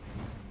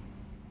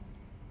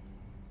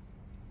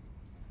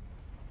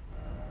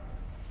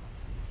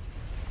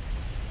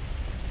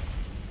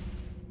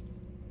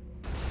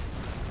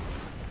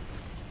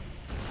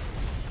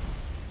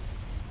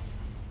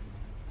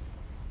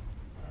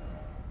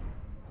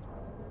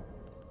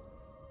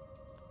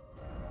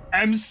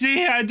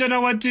 MC, I don't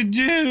know what to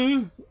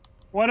do.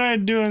 What do I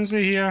do,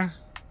 MC, here?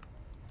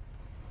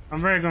 I'm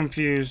very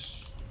confused.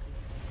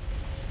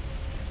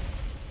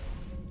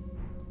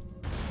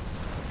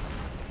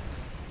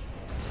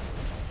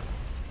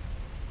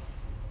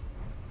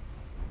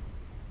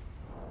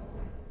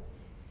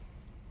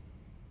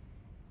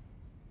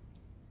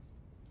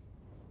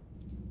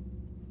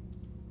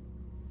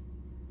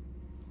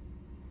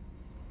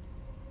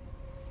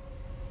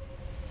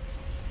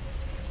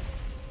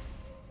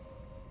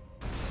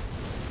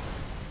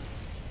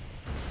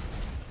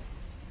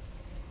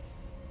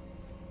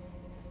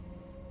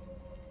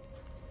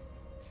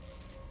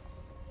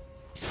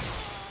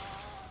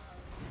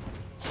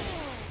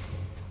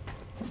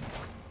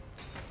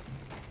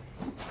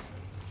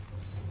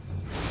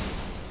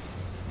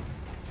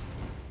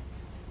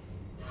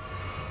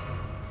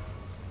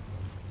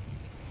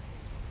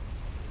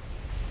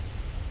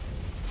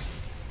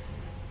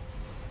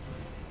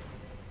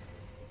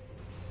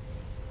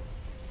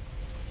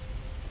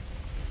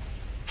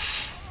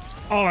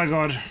 Oh my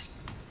god.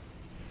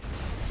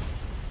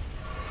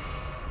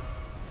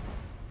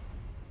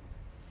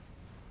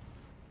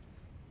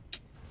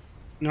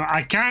 No,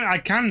 I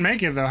can't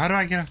make it though. How do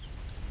I get?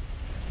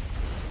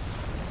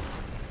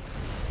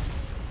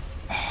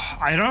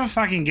 I don't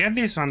fucking get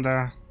this one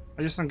though.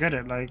 I just don't get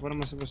it. Like, what am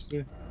I supposed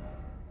to do?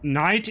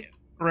 Night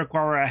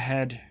require a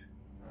head.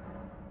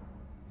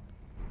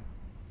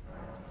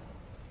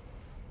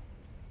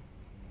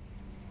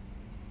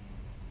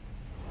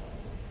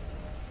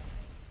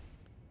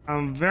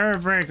 I'm very,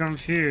 very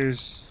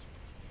confused.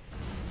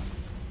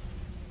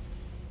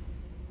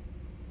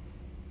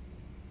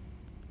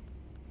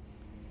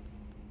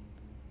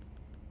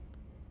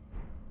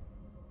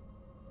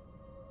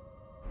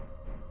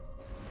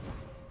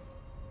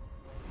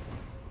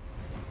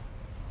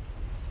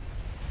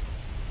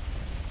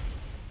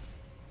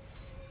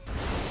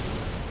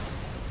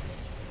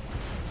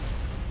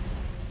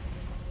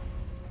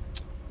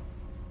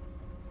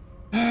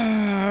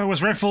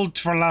 Was rifled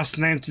for last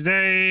name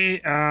today.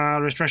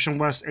 Restriction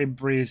was a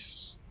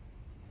breeze.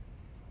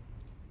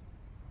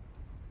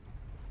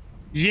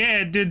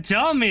 Yeah, dude,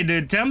 tell me,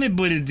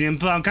 Booty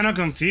Dimple. I'm kind of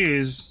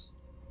confused.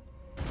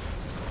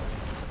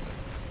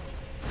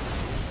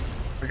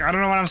 Like, I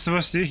don't know what I'm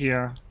supposed to do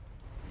here.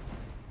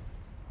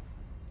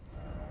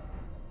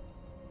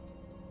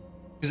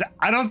 Because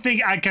I don't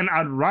think I can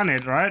outrun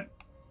it, right?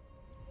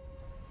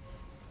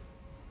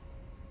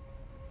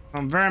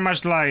 I'm very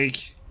much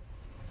like...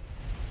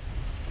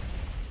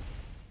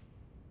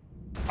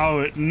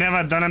 Oh,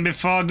 never done it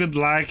before. Good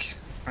luck.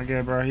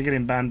 Okay, bro. You're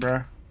getting banned,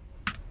 bro.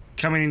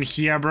 Coming in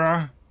here,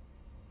 bro.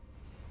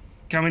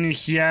 Coming in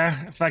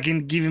here.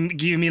 Fucking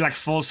giving me like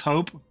false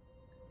hope.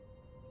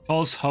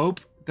 False hope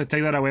to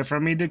take that away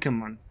from me, dude.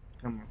 Come on.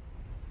 Come on.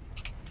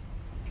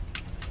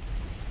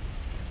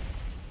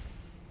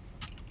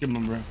 Come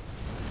on, bro.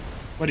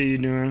 What are you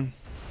doing?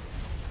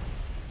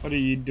 What are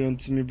you doing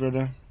to me,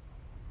 brother?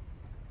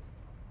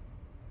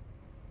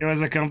 It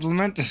was a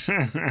compliment?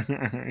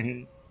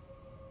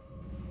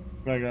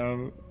 Like,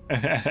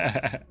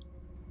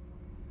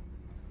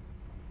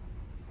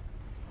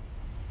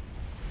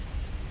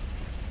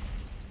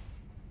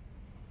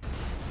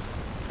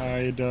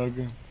 hi, dog.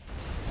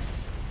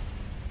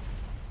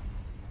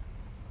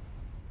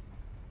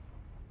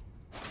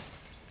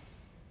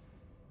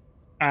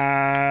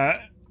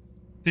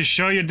 To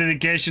show your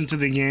dedication to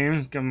the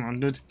game. Come on,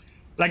 dude.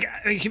 Like,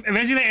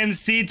 basically,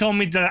 MC told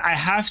me that I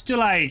have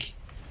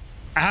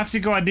to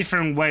go a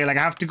different way. Like,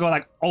 I have to go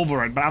like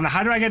over it. But I'm like,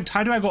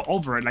 how do I go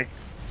over it?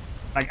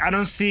 Like I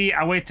don't see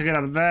a way to get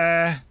up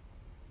there.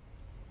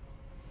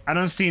 I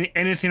don't see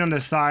anything on the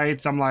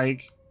sides. I'm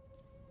like,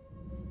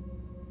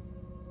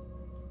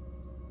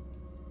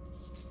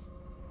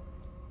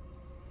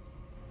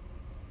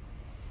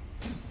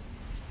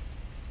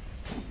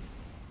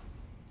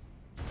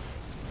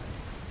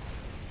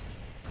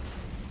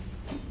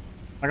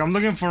 I'm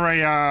looking for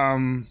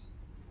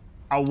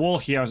a wall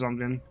here or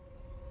something.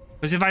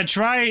 Because if I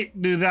try to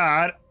do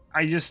that,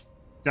 I just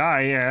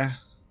die, yeah.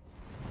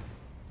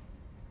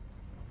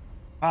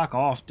 Fuck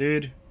off,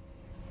 dude.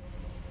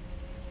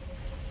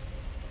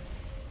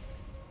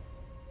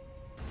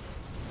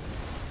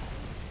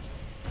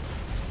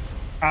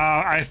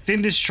 I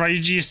think the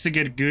strategy is to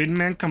get good,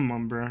 man. Come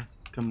on, bro.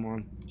 Come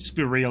on. Just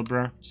be real,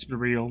 bro. Just be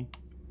real.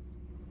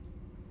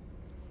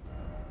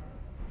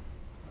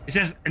 It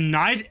says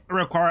night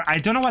require. I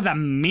don't know what that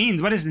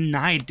means. What does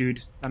night,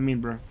 dude? I mean,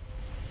 bro.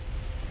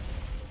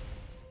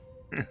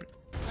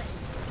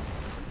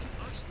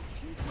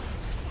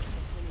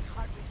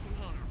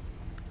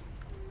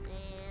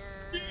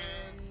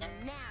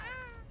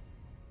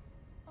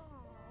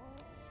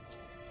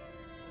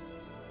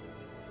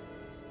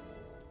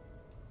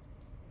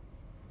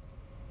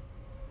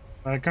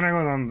 Can I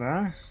go down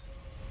there?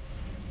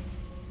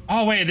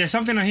 Oh wait, there's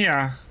something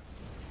here.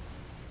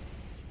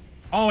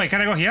 Oh wait,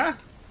 can I go here?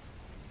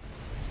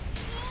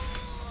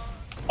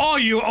 Oh,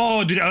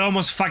 oh, dude, I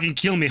almost fucking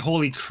killed me.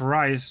 Holy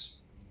Christ.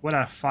 What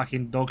a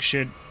fucking dog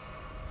shit.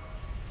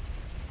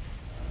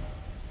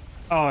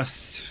 Oh,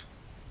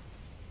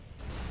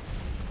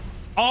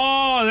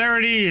 oh, there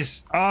it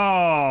is.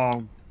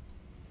 Oh.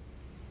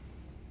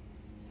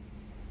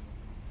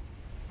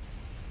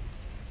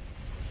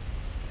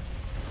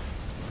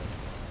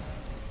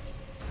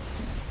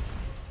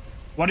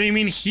 What do you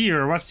mean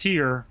here? What's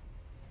here?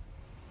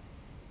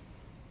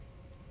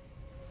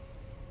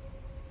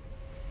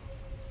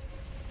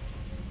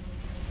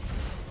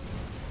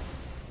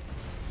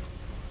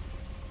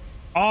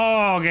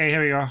 Oh, okay,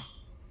 here we go.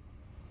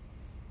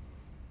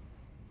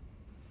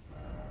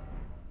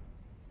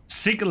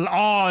 Sick.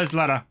 Oh, it's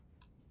ladder.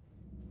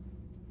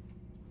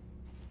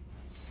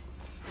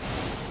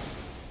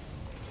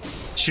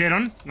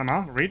 Sharon,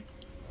 no, read.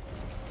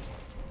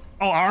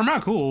 Oh, armor,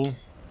 cool.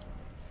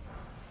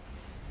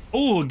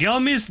 Oh,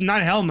 Gelmi's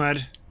not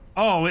helmet.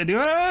 Oh, wait,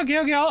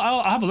 okay,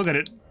 I'll have a look at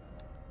it.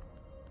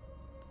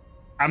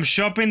 I'm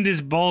shopping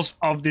these balls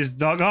of this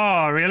dog.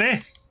 Oh,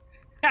 really?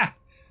 Ha!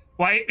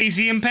 Why, is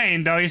he in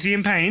pain, though? Is he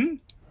in pain?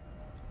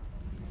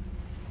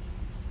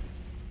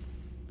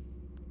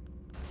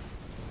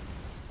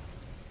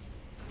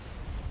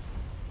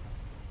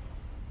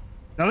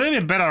 A little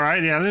bit better,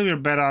 right? Yeah, a little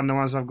bit better on the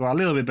ones I've got. A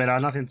little bit better,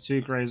 nothing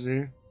too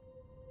crazy.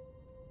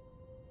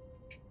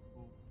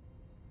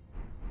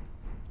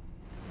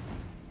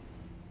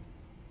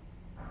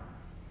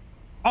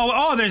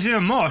 Oh, there's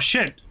even more.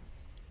 Shit.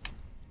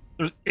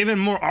 There's even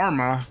more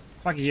armor.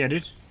 Fuck yeah,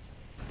 dude.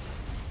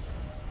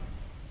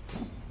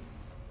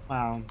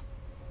 Wow.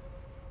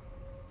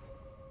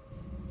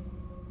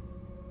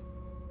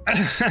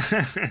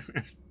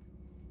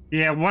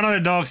 Yeah, one of the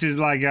dogs is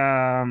like,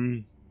 yeah.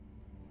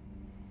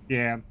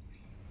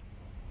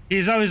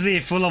 He's obviously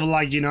full of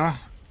like, you know,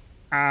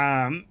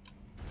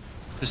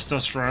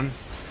 testosterone,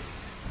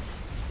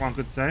 one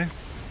could say.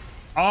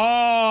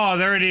 Oh,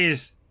 there it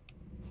is.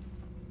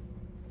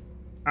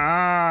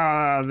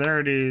 Ah, there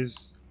it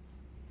is.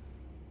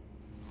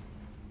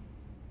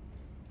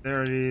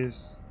 There it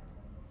is.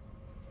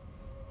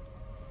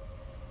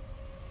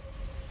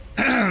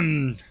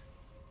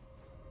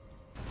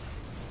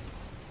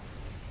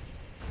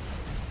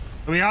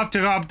 We have to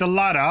go up the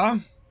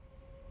ladder.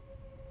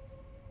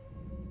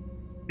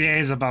 Yeah,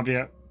 he's above,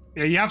 yeah.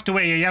 Yeah, you have to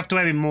wait. You have to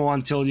wait a bit more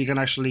until you can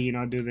actually, you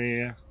know, do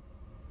the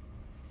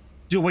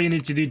do what you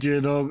need to do to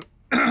the dog.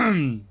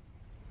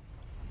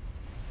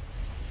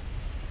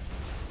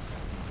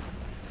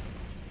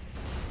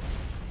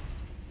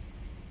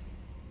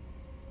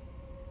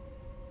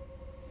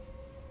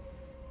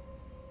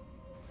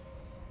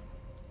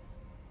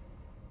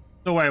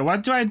 So wait,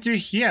 what do I do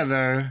here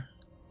though?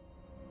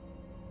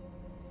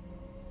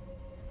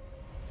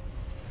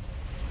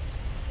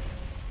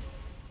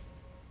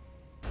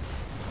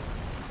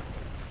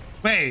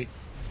 Wait,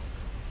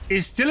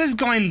 it still is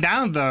going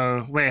down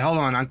though. Wait, hold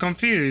on, I'm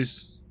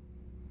confused.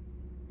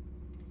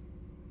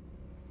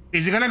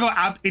 Is it gonna go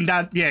up in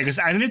that? Yeah, because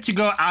I need to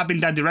go up in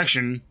that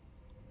direction.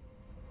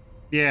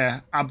 Yeah,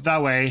 up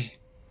that way.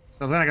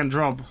 So then I can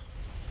drop.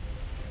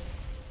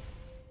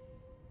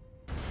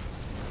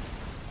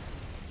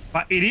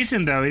 But it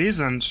isn't though, it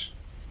isn't.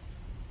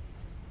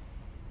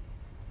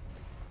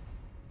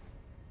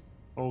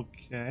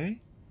 Okay.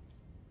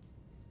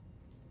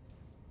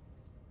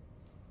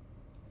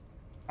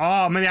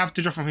 Oh, maybe I have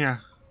to drop from here.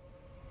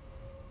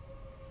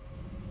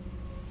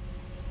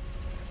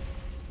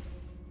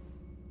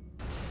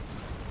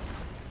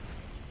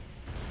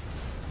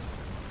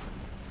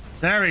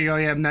 There we go,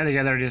 yeah,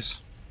 there it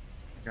is.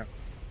 Okay.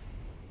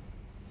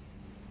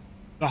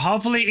 So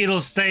hopefully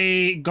it'll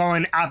stay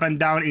going up and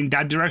down in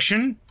that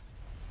direction.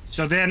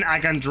 So then I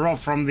can drop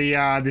from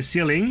the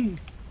ceiling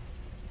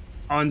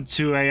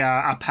onto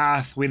a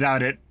path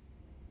without it.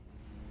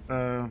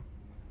 So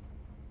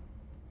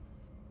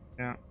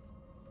yeah.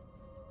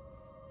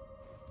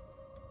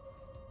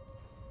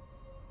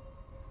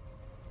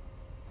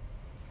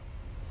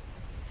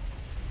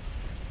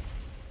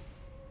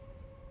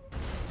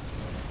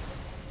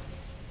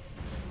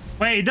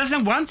 Wait, it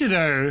doesn't want to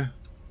though.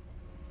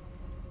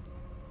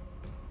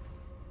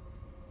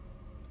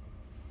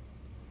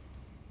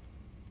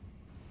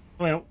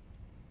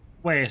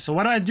 Wait, so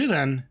what do I do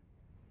then?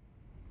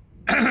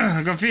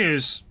 I'm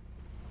confused.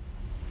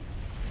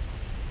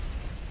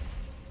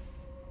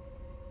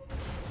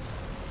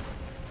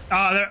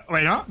 Oh, there.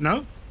 Wait,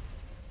 no.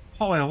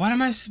 Oh, wait, what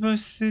am I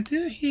supposed to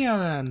do here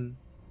then?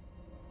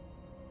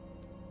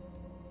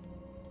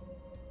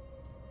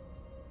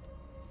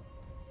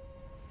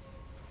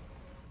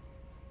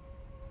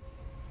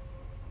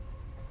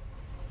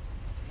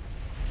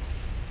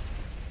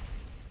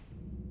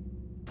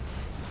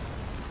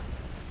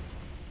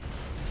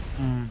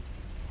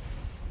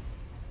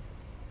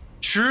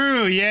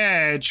 True,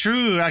 yeah,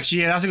 true.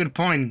 Actually, yeah, that's a good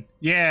point.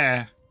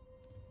 Yeah.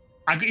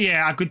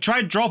 I could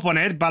try drop on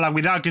it, but like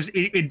without, because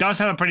it does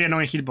have a pretty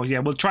annoying hitbox. Yeah,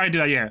 we'll try to do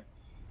that, yeah.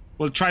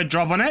 We'll try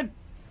drop on it.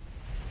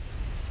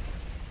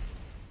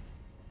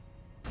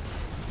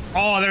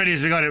 Oh, there it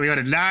is. We got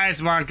it.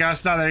 Nice one,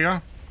 Casta. There you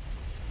go.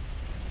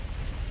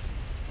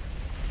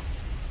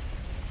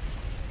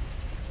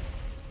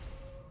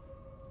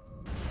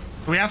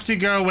 We have to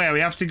go where?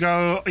 We have to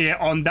go, yeah,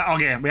 on that.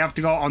 Okay, we have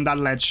to go on that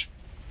ledge.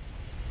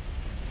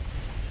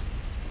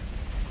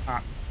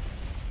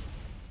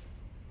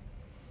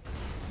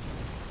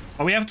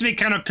 But we have to be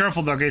kind of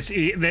careful though, because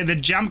the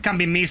jump can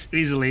be missed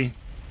easily.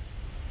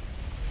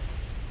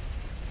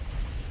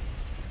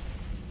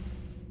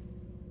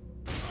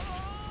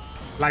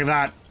 Like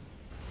that.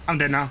 I'm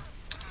dead now.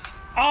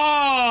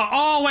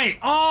 Oh, wait.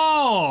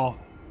 Oh,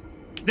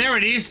 there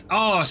it is.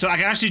 Oh, so I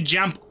can actually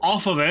jump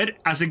off of it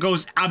as it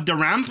goes up the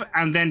ramp,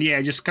 and then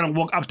yeah, just kind of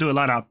walk up to a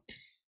ladder.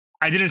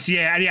 I didn't see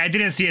it. I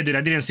didn't see it, dude.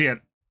 I didn't see it.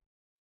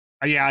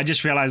 Yeah, I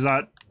just realized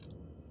that.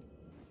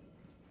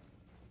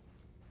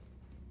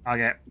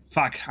 Okay,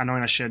 fuck.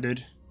 Annoying as shit,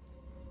 dude.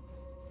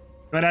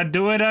 Gotta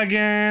do it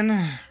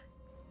again.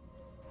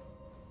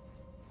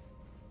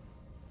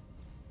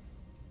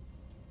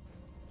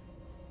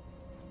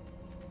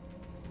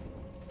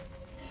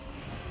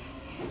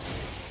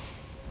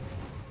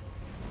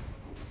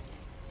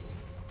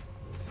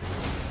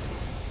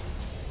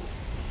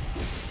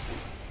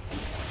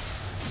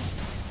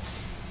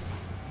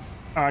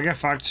 Oh, I get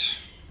fucked.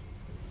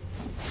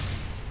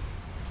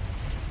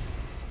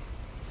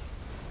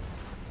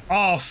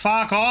 Oh,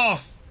 fuck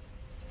off!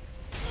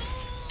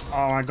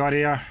 Oh my god,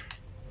 here.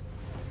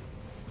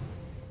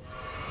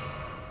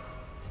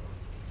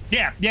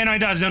 Yeah, no, it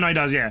does. No, it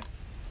does, yeah.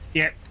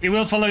 Yeah, it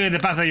will follow you the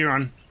path that you're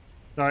on.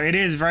 So it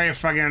is very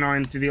fucking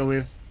annoying to deal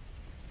with.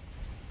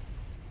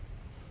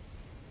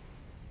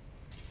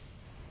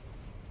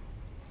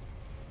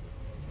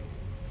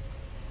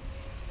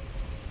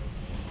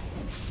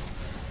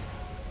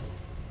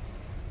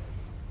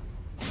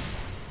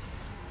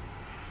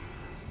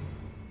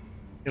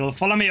 It will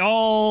follow me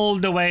all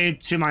the way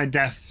to my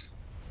death.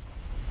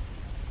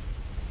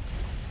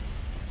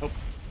 Oh.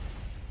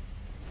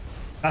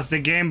 That's the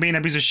game being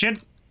a piece of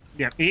shit.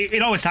 Yeah,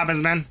 it always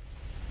happens, man.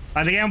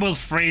 Like, the game will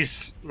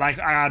freeze, like,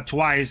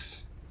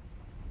 twice.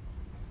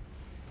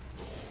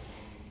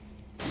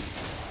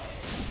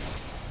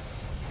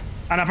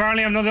 And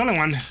apparently I'm not the only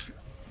one.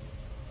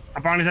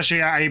 Apparently it's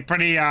actually a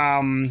pretty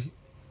common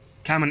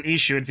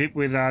issue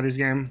with this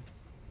game.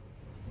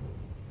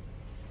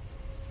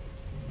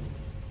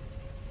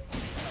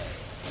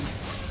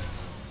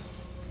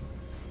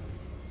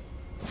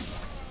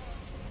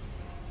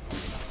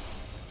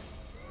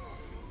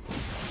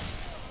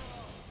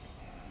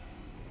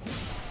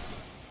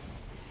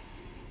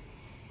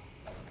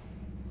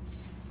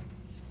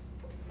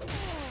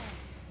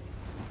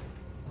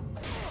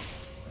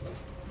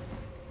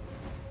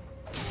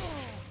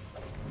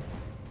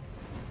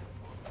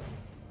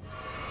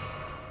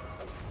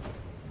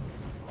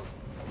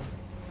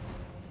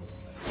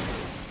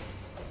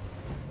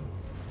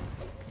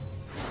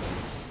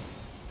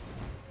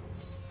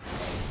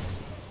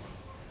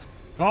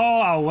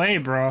 Go away,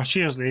 bro.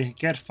 Seriously,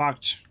 get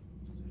fucked.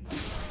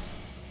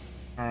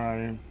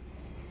 Alright.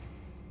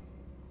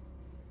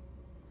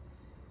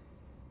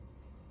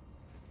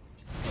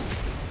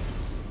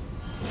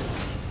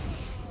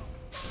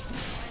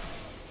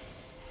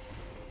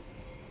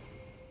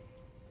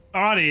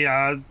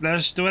 Alrighty,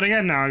 let's do it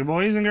again now,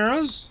 boys and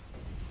girls.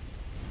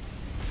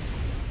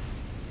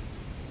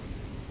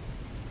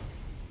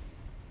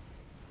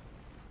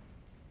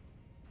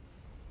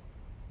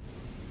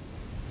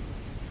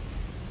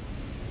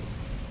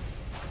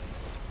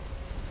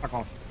 Fuck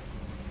off.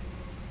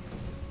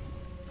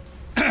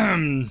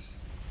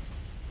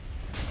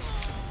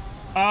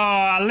 Oh,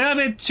 a little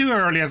bit too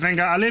early, I think.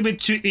 A little bit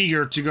too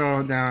eager to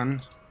go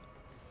down.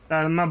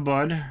 That's my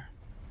bud.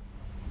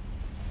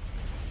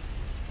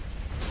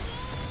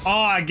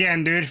 Oh,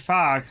 again, dude.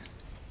 Fuck.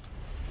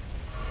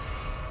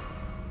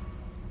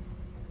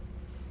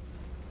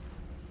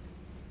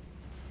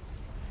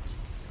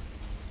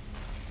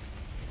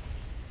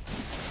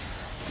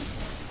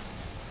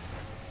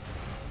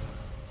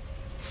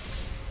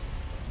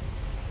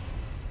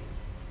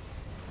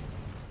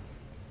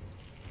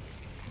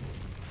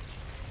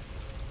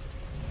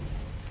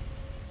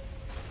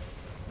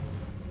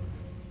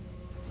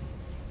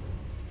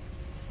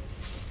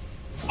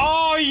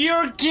 Oh,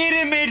 you're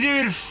kidding me,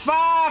 dude.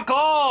 Fuck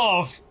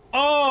off.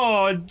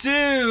 Oh,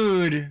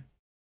 dude.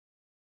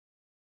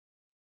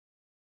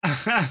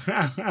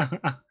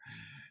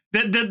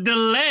 the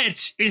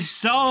ledge is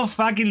so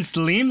fucking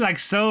slim, like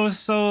so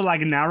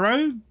like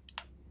narrow.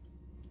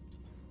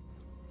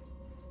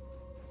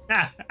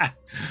 Oh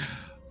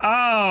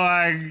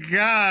my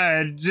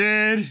god,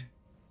 dude.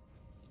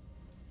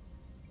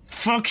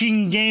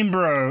 Fucking game,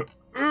 bro.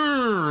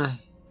 Urgh.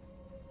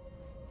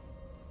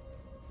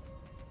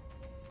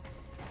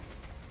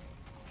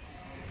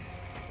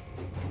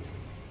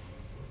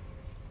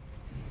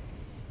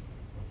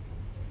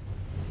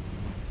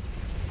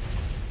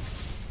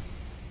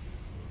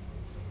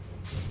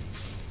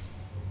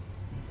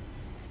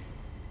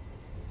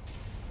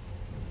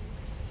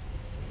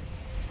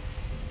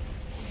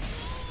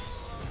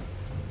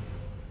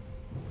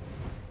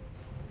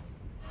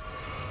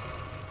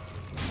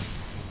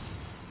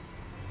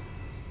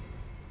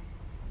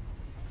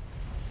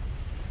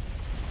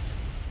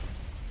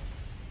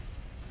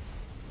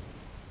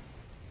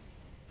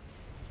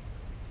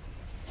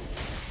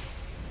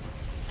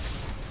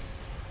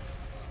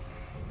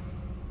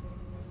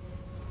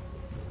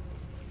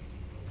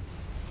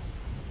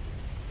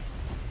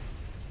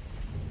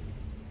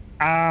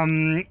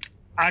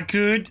 I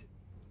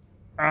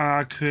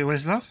could,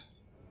 where's love?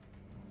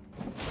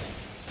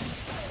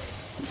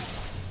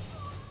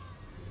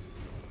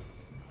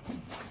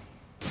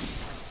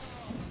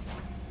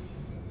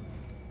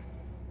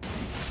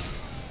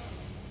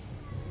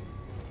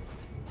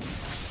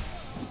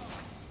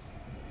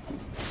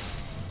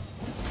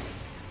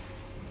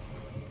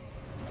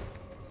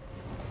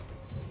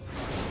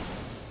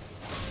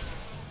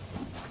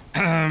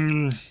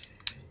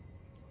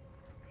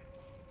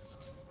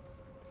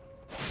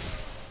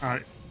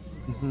 Alright.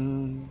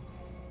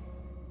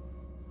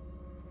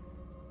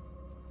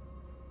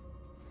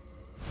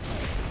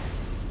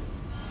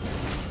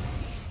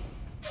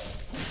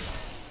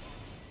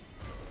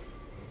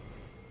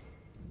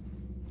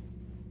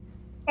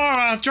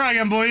 Alright, try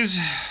again, boys.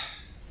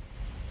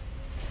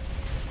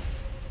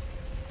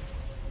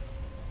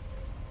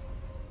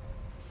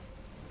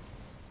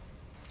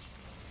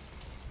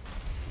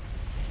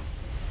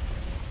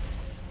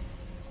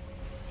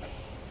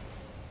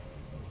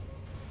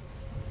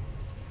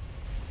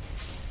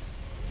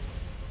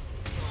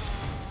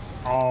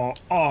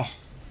 Oh.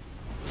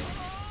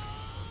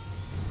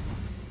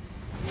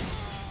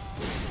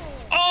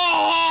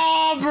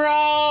 Oh,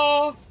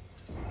 bro!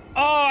 Oh,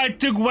 I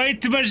took way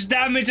too much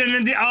damage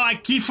and then I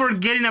keep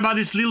forgetting about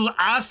this little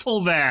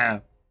asshole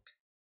there.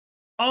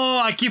 Oh,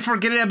 I keep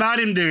forgetting about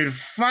him, dude.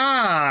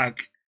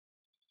 Fuck.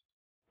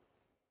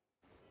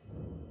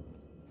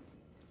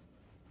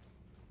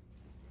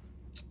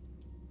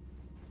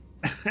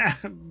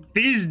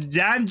 This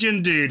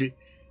dungeon, dude,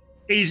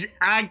 is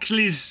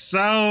actually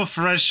so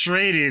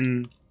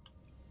frustrating.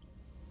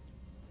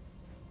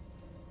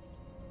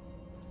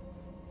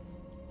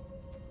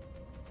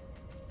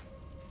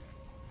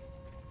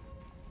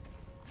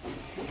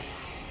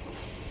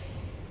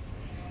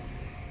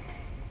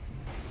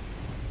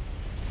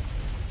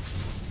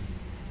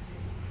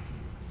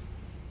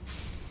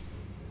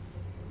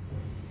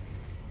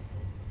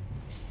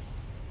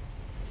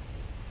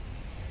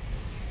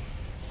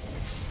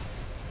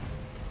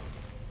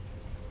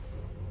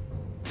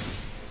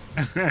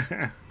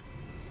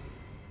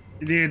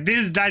 Dude,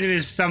 this dungeon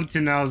is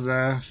something else,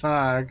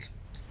 fuck.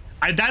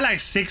 I died like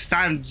 6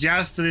 times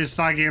just to this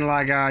fucking,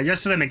 like,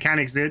 just to the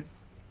mechanics, dude.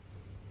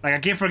 Like, I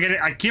keep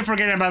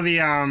forgetting about the,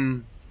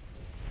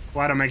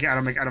 well, I don't make it.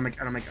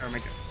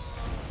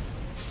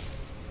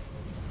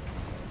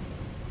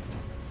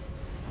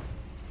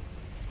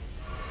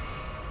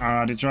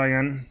 Alright, try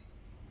again.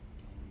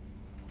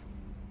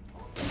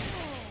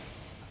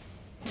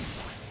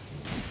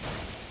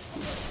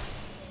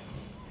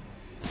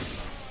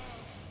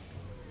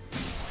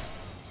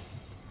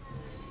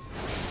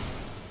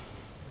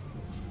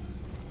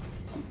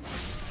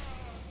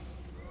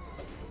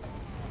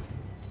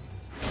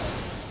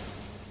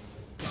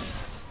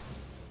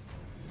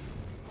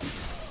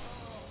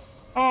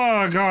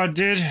 Oh god,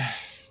 dude.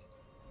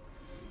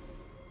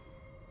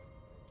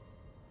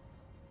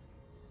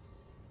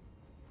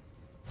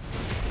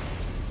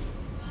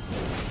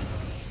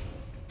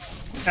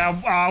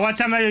 What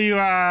time are you,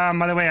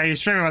 by the way, are you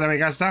streaming, by the way,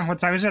 guys? What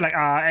time is it? Like,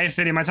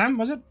 8:30 my time,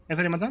 was it?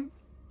 8:30 my time?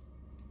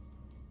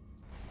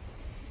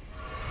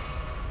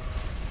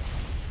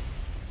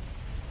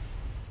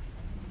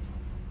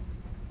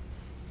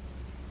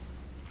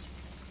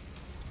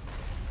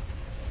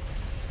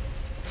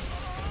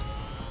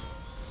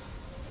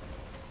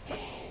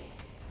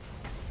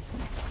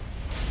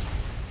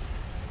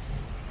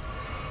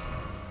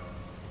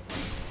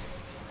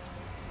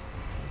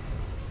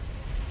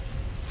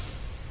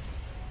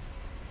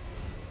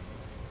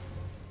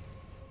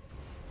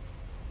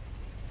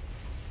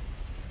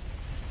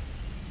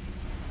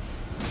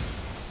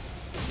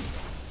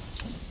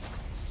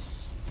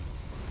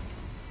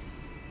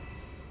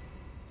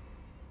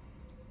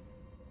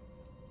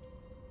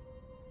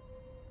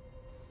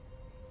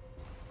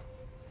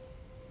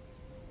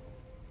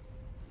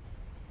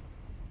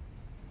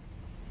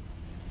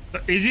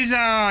 Is this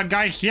a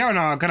guy here or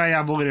no? Can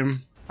I bullet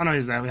him? Oh no,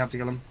 he's there. We have to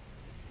kill him.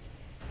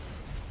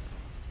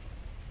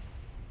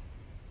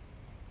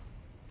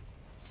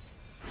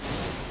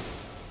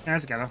 Yeah,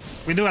 it's okay.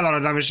 We do a lot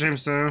of damage to him,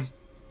 so.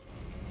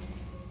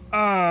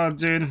 Oh,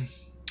 dude.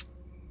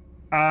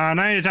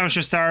 Now your damage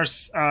to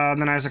stars.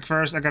 Then Isaac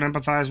first. I can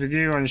empathize with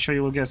you and sure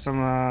you will get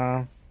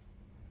some.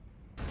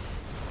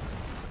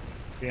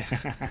 Yeah.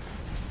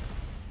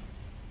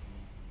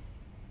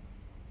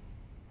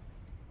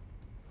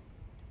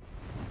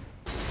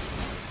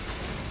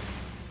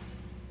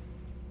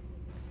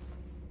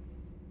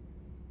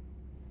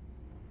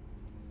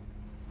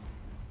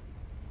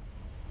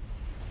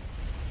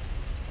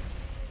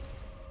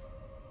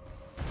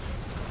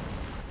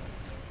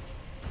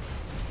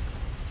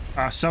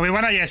 So we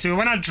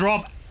wanna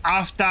drop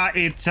after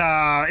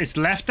it's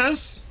left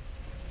us.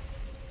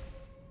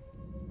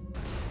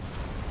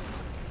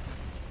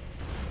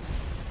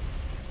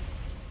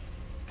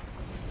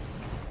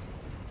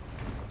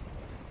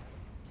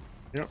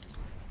 Yep.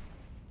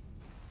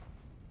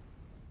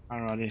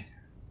 Alrighty.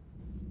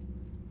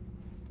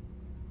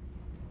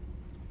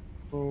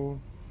 Cool.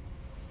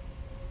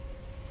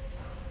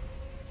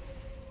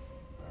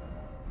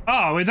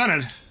 Oh, we've done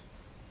it.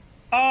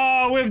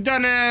 Oh, we've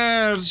done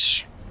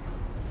it.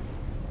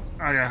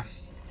 Okay.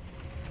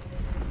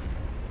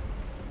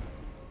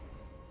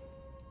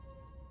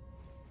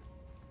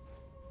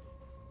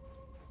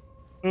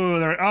 Oh,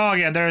 there. Oh,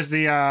 yeah. There's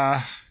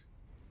the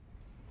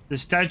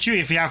statue.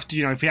 If you have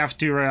to,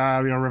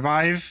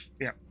 revive.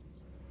 Yeah.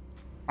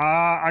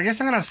 I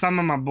guess I'm gonna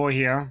summon my boy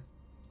here.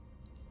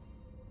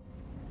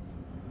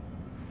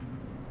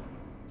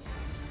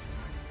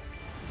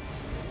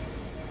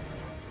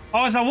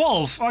 Oh, it's a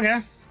wolf.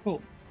 Okay.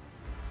 Cool.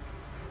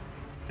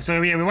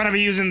 So yeah, we want to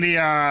be using the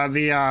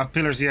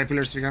pillars. Yeah,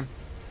 pillars if we can.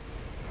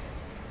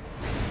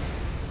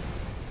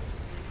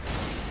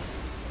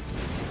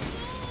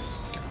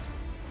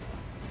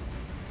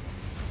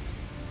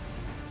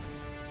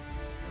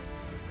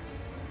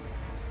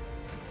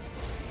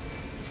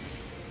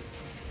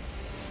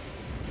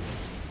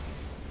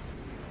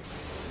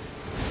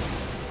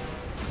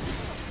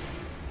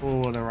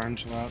 Oh, the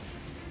range of that.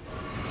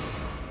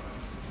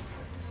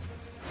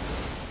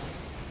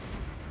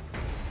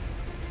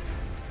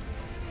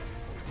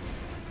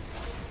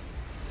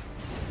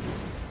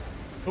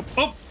 Oh,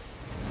 oh.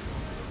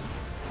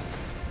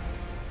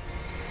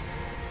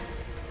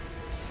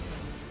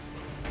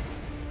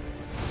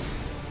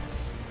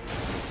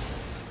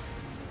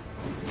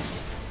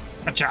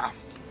 Gotcha.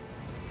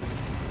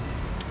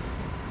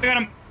 We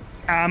got him.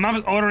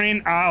 Mom's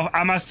ordering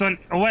Amazon.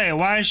 Wait,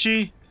 why is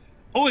she?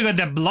 Oh, we got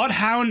the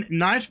Bloodhound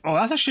knife. Oh,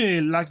 that's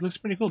actually like looks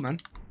pretty cool, man.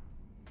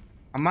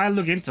 I might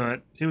look into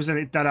it. See what's in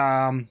it that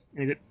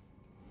any good.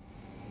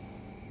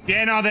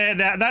 Yeah, no,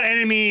 that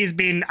enemy has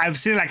been, I've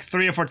seen it like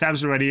 3 or 4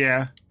 times already.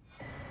 Yeah.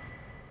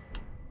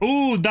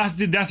 Ooh, that's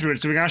the death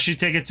root. So we can actually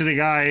take it to the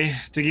guy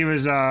to give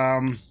us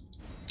a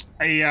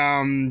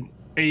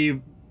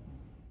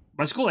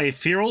what's it called, a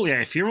feral?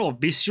 Yeah, a feral,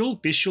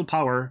 bestial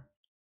power.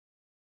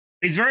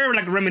 It's very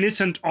like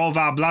reminiscent of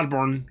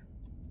Bloodborne.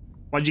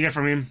 What'd you get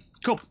from him?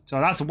 Cool. So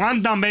that's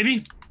 1 done,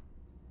 baby.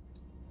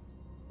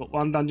 But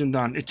 1 dungeon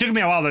done. It took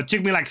me a while though. It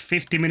took me like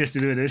 50 minutes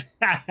to do it, dude.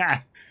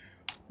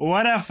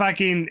 What a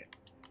fucking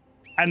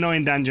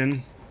annoying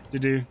dungeon to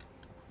do.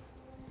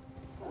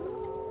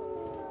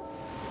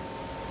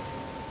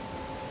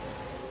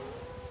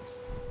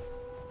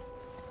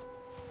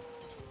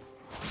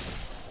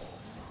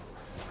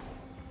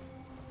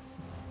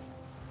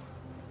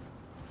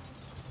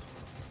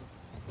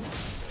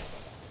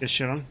 Get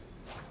shit on.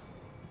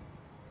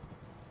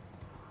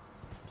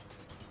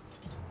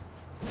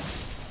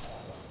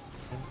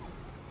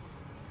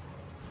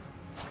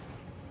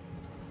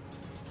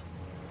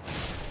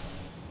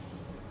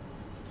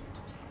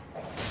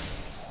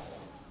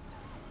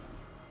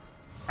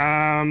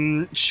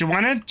 She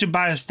wanted to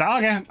buy a star.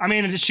 Okay, I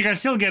mean, she can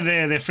still get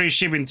the free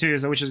shipping too,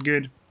 so which is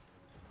good.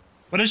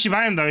 What is she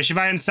buying though? Is she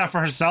buying stuff for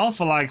herself,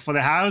 or like for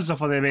the house, or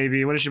for the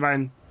baby? What is she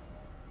buying?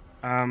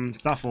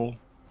 Stuff for?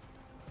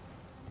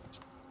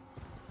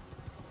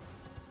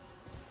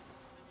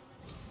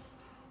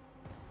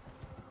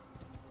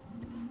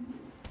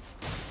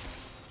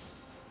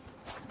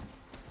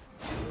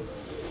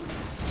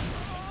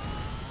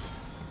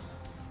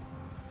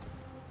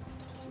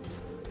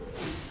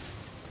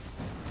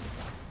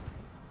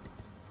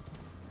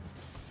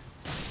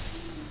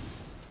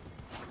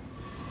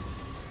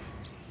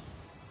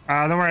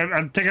 Don't worry,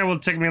 I think it will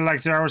take me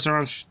like 3 hours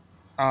around.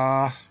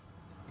 Yeah,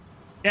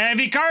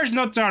 Vicar's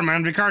not too hard,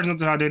 man. Vicar's not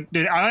too hard,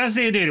 dude.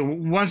 Honestly, dude,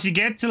 once you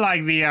get to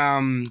like the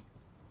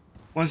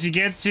once you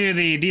get to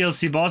the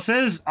DLC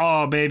bosses,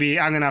 oh baby,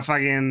 I'm gonna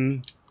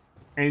fucking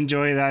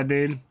enjoy that,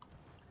 dude.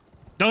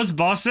 Those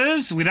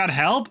bosses without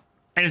help,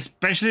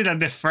 especially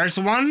the first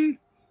one,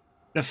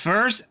 the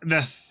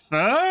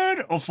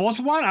third or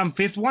fourth one and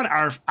fifth one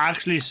are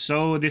actually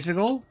so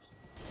difficult.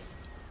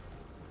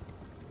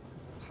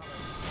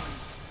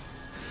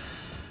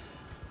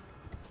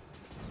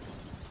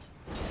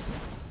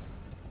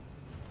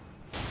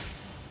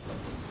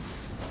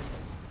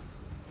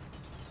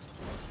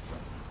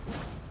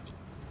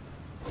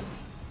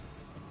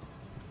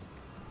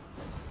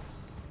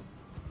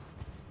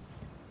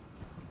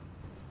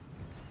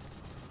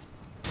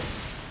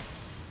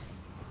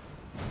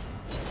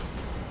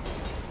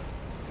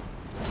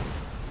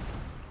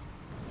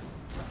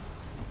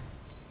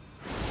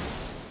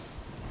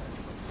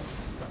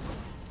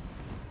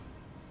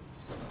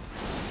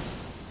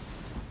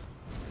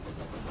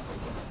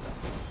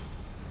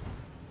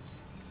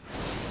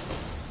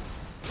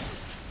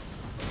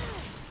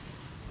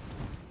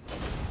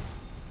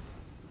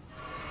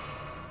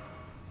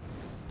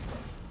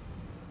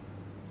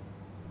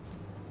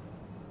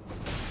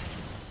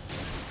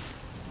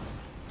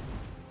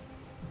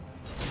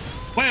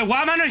 Wait,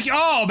 why am I not?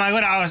 Oh my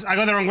god, I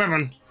got the wrong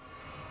weapon.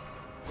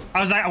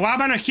 I was like, why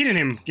am I not hitting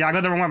him? Yeah, I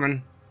got the wrong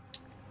weapon.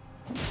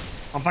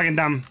 I'm fucking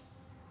dumb.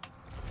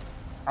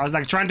 I was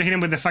like trying to hit him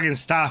with the fucking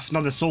staff,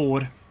 not the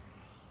sword.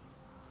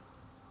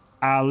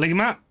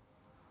 Ligma.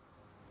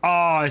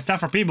 Oh, is that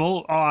for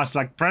people? Oh, it's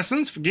like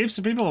presents for gifts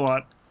to people or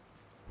what?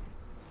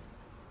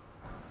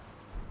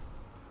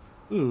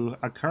 Ooh,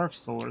 a curved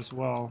sword as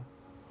well.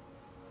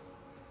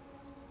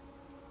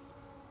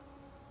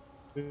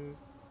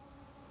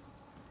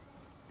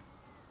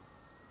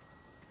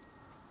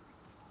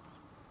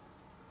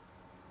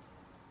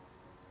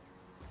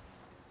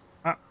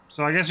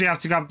 So I guess we have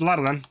to go up the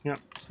ladder then. Yeah,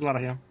 it's the ladder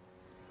here.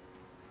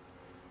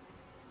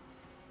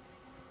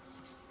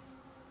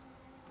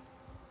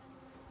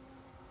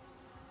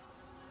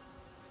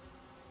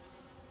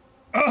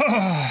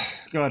 Oh,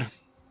 good.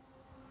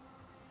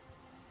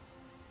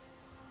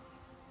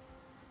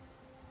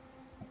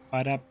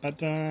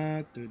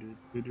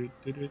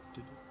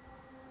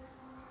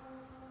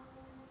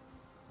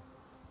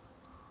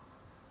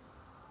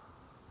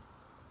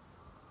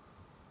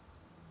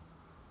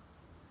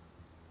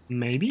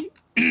 Maybe?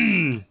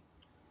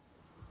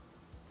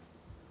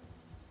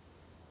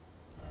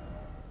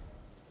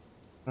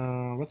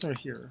 What's over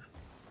here?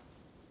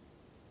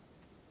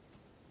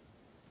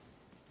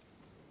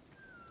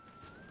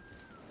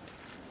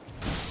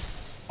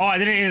 Oh, I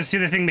didn't even see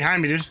the thing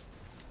behind me, dude.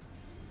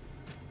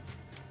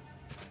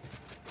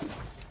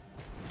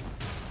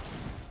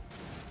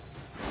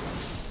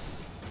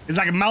 It's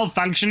like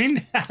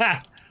malfunctioning.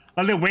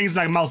 All the wings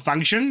like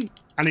malfunction,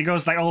 and it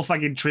goes like all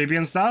fucking trippy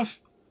and stuff.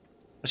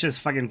 That's just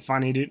fucking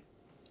funny, dude.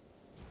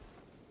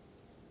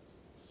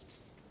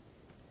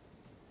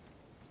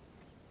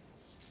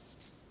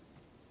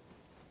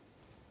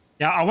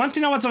 Yeah, I want to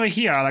know what's over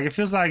here. Like, it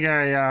feels like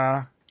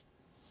a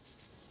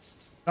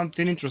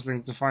something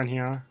interesting to find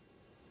here.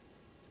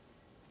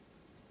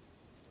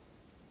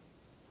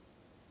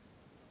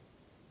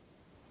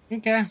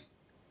 Okay.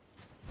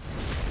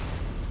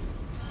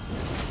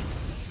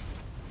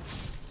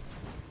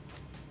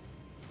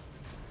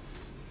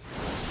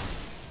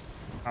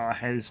 Oh, I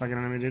hate this fucking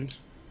enemy, dude.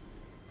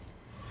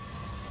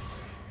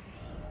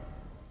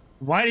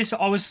 Why is it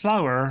always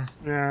slower?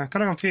 Yeah,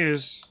 kind of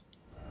confused.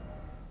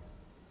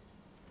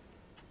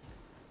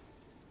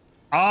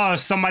 Oh,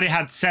 somebody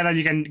had said that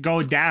you can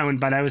go down,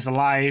 but that was a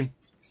lie.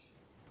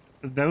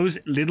 Those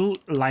little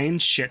lion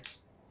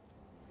shits.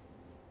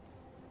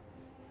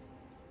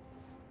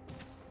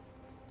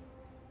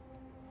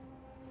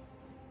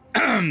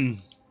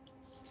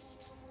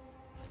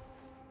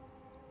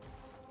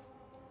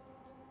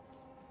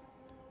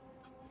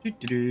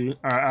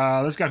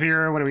 Alright, let's go up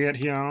here. What do we get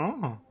here?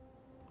 Oh.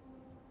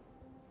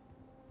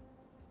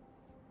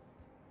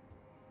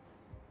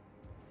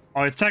 Oh,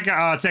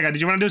 Teka,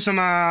 did you want to do some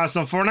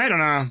Fortnite or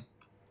no?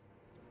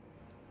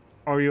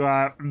 Or you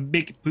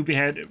big poopy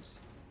head?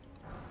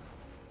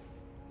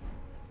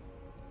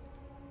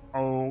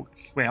 Oh,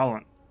 wait, hold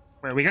on.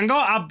 Wait, we can go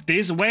up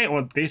this way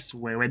or this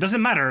way. Wait,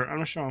 doesn't matter. I'm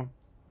not sure.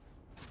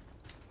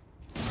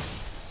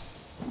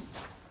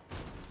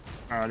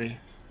 Alrighty.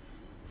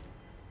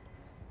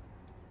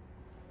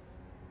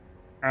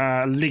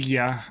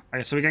 Ligia.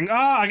 Okay, so we can.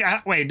 Oh,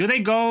 wait. Do they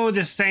go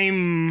the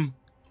same?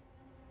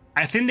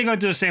 I think they go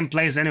to the same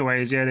place,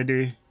 anyways. Yeah, they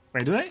do.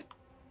 Wait, do they?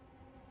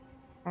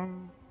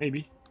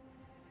 Maybe.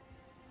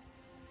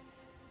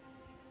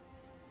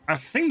 I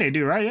think they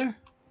do, right? Yeah.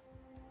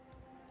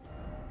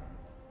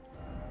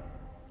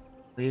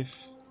 Leave.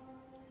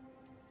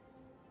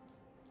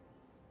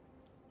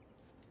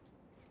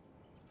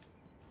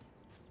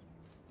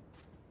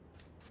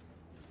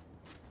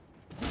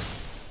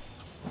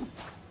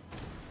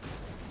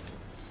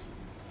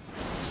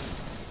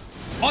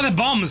 Oh, the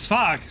bombs!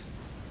 Fuck.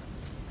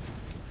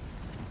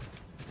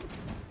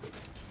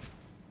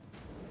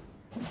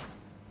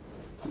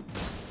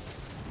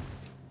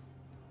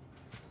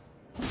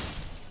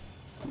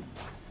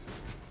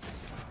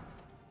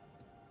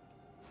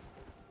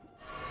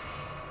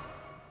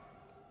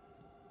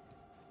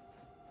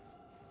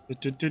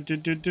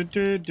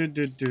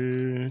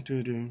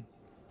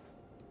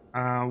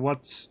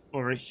 What's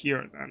over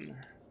here then?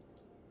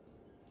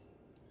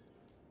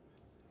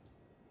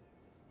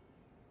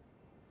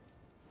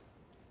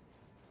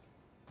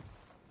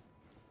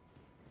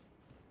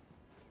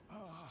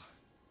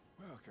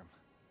 Welcome,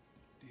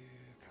 dear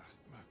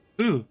customer.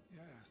 Ooh.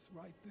 Yes,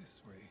 right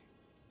this way.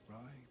 Right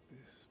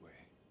this way.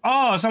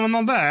 Oh, someone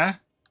not there?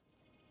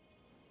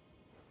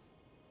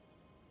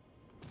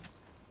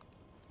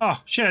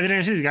 Oh, shit, I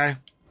didn't see this guy.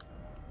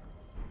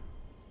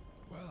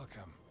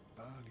 Welcome,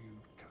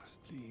 valued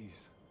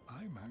Castlees.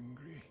 I'm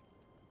hungry.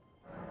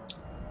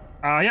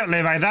 Yeah,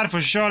 live by that for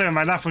sure, live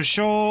by that for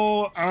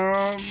sure.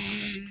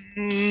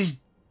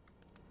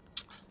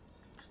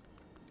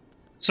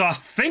 So I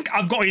think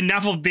I've got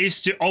enough of this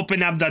to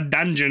open up that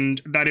dungeon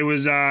that it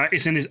was,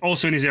 is in this,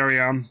 also in this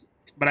area.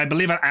 But I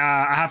believe I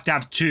have to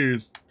have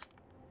two.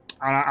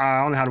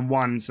 I only had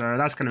one, so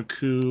that's kind of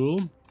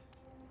cool.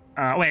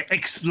 Wait,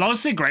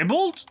 explosive grey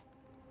bolt?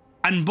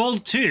 And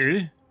bolt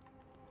 2?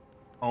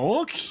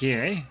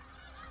 Okay.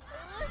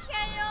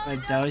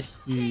 But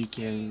those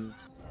chickens.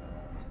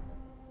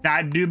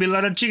 That do be a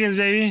lot of chickens,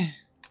 baby.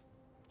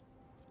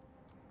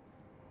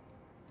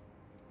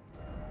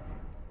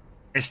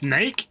 A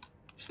snake?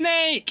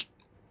 Snake!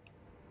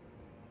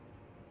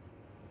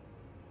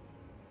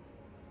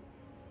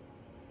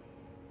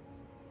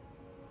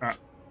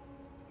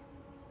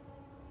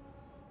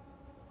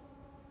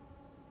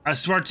 I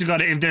swear to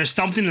God, if there's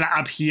something like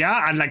up here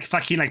and like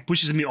fucking like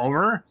pushes me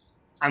over,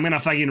 I'm gonna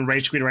fucking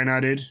rage quit right now,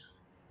 dude.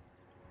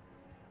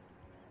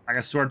 Like,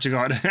 I swear to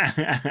God. It's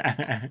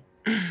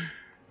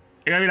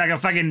gonna be like a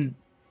fucking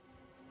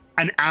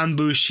an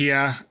ambush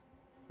here.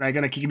 They're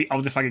gonna kick me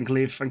off the fucking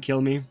cliff and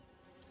kill me.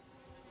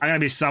 I'm gonna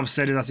be so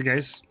upset if that's the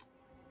case.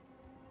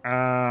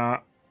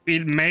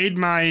 It made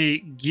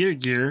my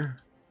gear.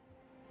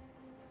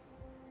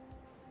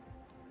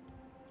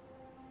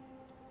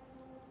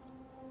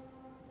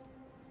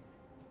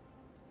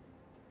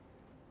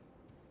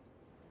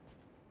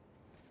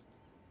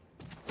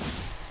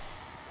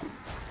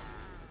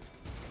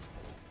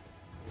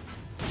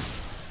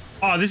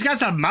 Oh, these guys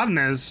have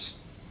madness.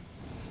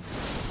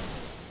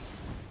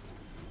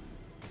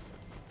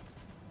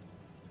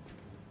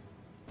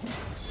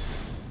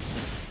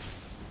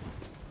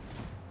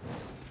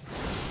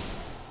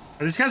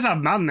 These guys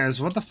have madness.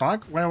 What the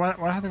fuck? Why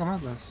have they got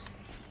madness?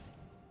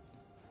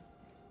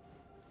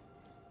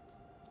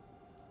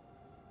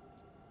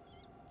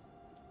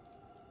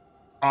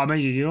 Oh,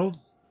 make you yield.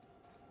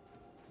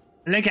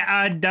 Look at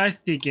our dust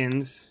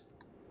thickens.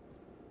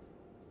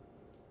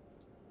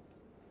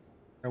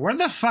 Where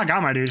the fuck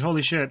am I, dude?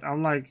 Holy shit.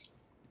 I'm like...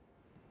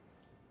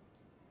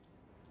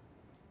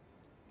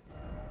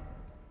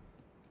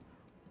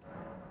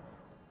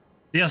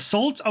 The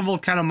assault of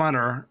Volcano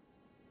Manor.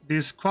 The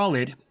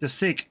squalid, the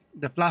sick,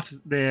 the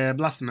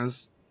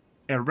blasphemous.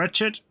 A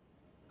wretched,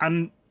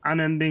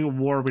 unending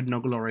war with no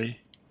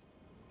glory.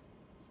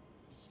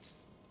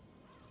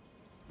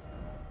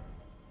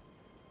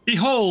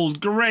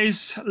 Behold,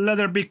 grace, let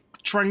there be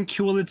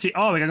tranquility.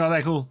 Oh, we can go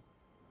there, cool.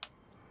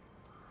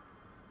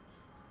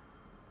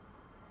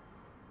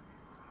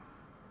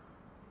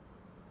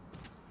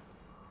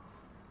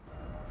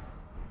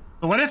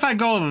 But what if I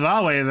go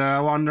that way, though? I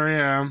wonder,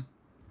 yeah.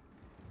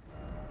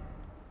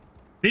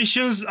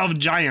 Visions of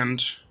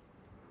Giant.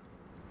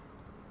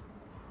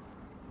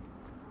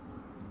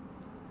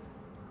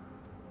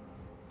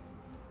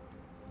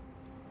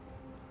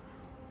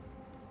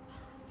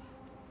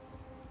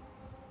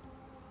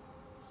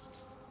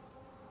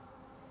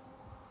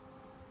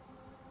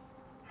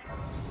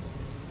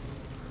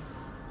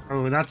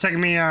 Oh, that'll take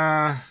me,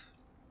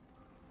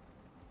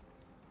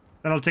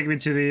 that'll take me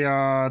to the,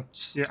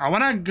 yeah, I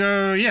wanna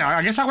go, yeah,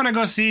 I guess I wanna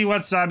go see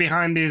what's,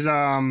 behind these,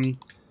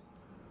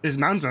 this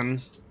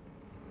mountain.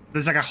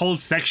 There's like a whole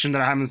section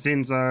that I haven't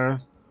seen, so...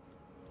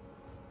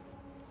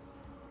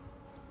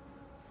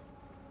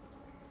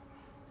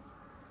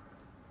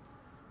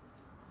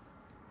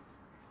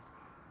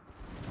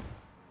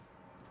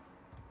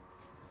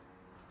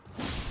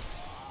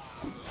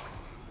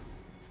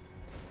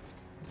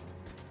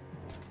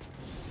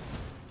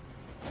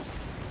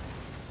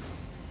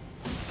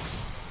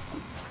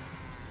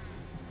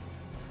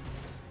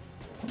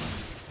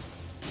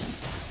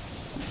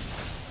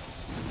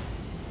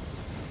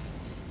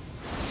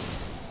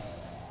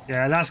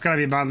 Yeah, that's gonna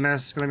be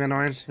madness. It's gonna be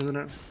annoying, isn't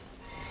it?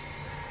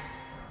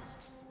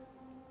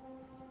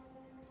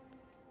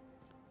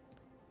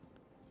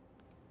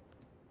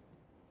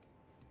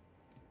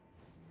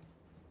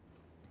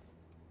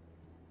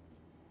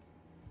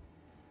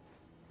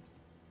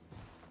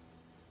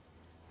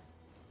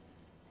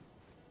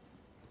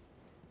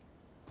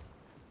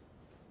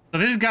 So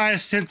these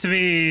guys seem to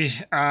be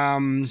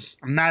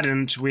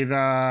maddened with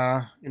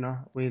you know,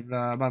 with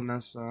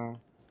madness. So.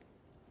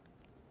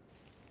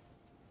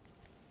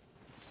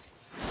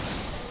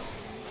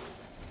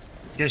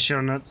 Guess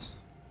you're nuts.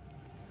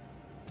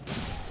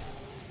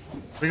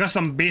 We got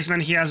some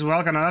beastmen here as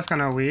well. That's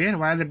kind of weird.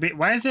 Why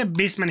is there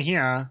beastmen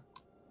here?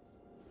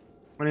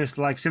 When it's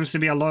like seems to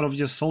be a lot of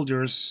just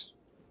soldiers.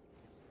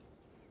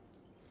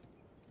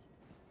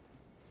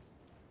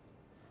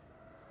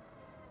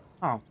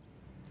 Oh.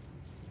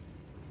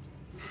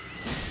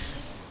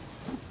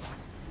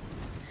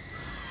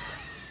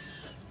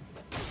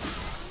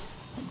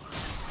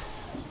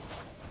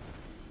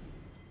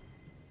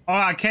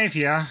 Oh, a cave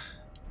here.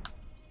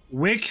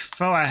 Weak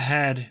foe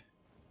ahead.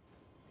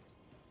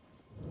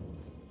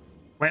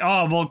 Wait,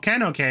 oh,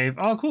 volcano cave.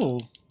 Oh,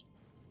 cool.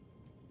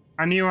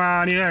 A new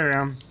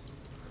area.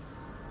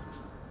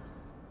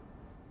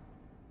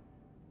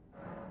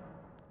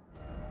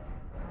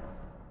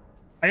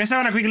 I guess I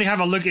want to quickly have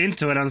a look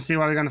into it and see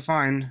what we're gonna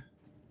find.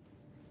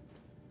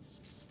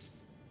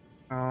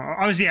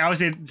 Obviously,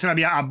 it's gonna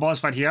be a boss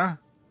fight here.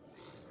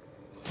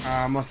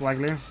 Most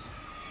likely.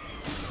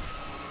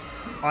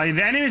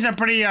 The enemies are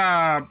pretty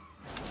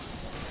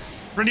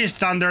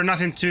standard,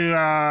 nothing too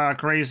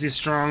crazy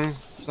strong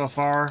so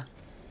far.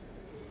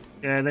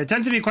 Yeah, they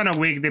tend to be kind of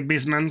weak, the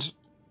beastmen.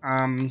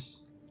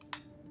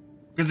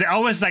 Because they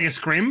always like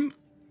scream,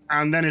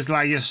 and then it's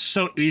like just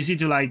so easy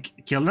to like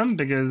kill them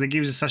because they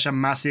give you such a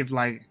massive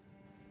like.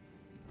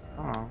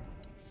 Oh.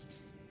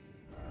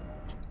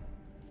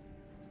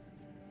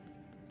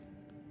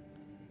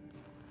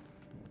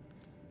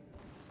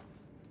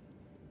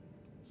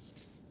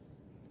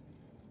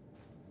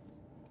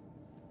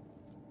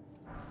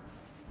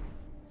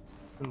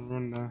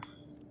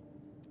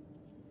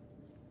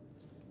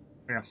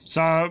 Yeah,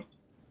 so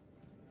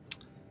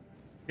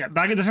yeah,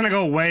 that's gonna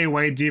go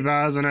way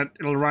deeper, isn't it?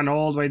 It'll run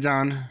all the way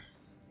down.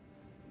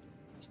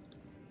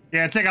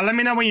 Yeah, Tika, let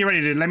me know when you're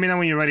ready, dude. Let me know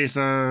when you're ready,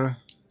 so...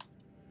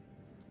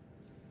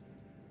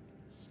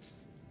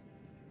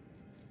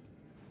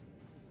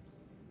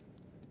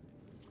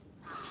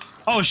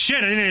 Oh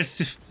shit,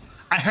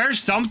 I heard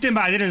something,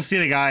 but I didn't see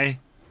the guy.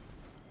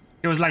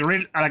 It was like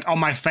really, like on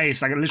my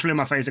face, like literally on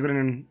my face. I couldn't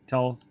even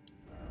tell.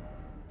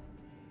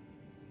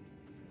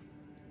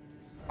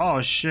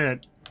 Oh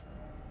shit.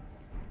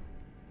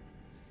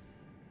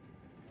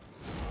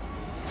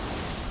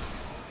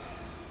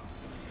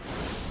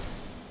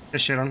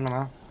 This shit on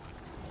now.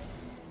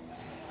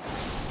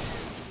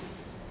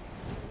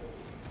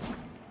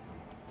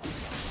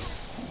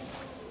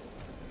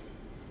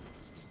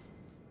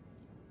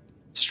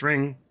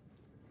 String.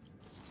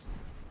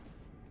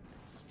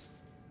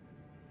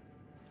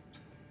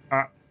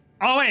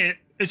 Oh wait,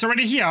 it's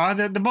already here.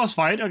 The boss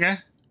fight. Okay.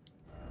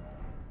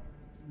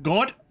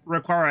 God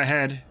require a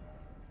head.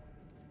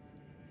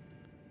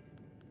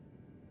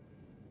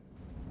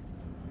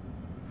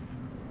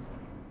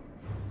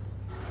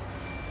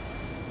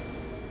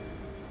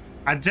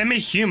 A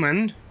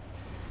demi-human?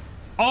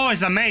 Oh,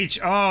 it's a mage.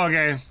 Oh,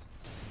 okay.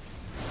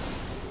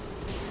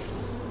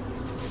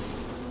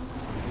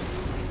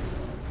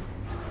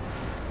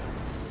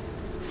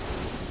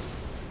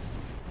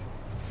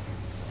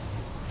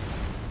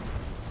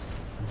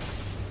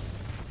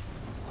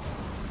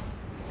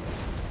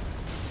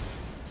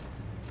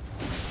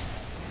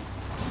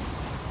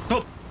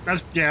 Cool.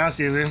 That's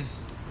easy.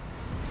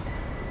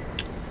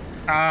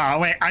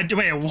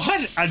 Wait,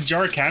 what? A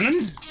jar cannon?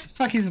 The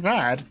fuck is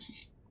that?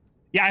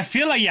 Yeah, I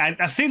feel like,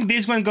 I think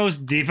this one goes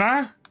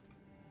deeper.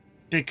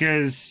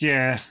 Because,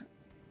 yeah.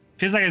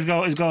 Feels like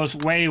it goes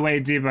way, way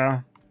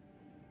deeper.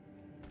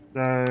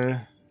 So...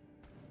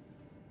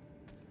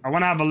 I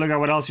want to have a look at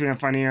what else we can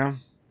find here.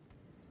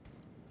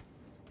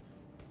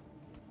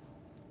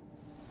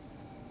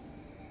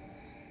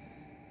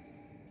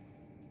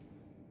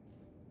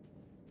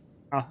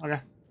 Oh,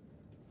 okay.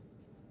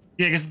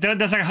 Yeah, because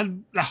there's like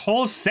a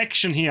whole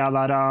section here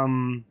that I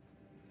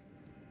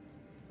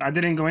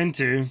didn't go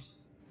into.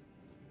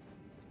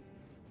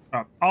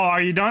 Oh,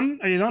 are you done?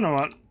 Are you done or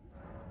what?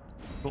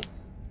 Cool.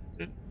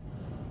 That's it.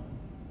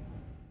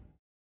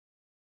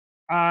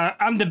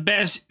 I'm the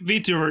best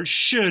VTuber.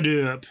 Shut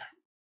up,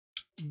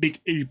 big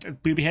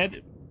booby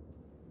head.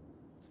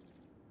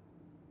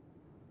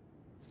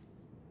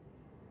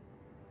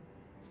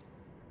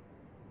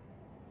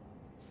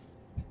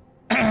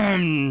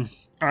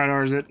 Alright,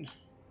 or is it?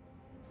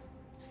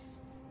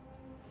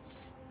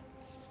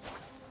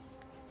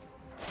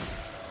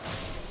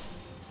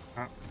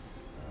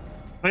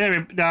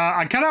 But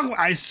yeah,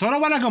 I sort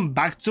of want to come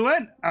back to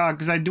it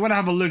because I do want to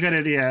have a look at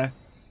it. Yeah,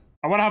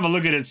 I want to have a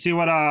look at it, see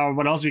what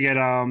else we get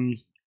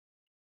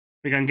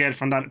we can get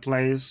from that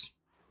place.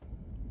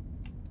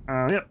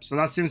 Yep. So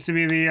that seems to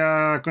be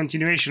the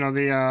continuation of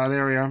the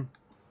area.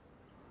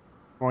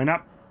 Going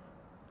up.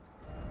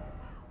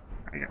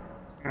 Okay.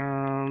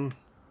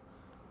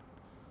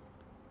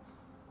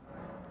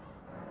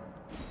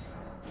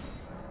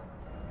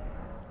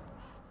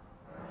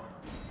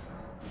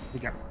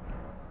 Okay.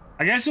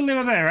 I guess we'll leave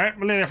it there, right?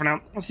 We'll leave it there for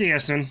now. I'll see you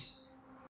guys soon.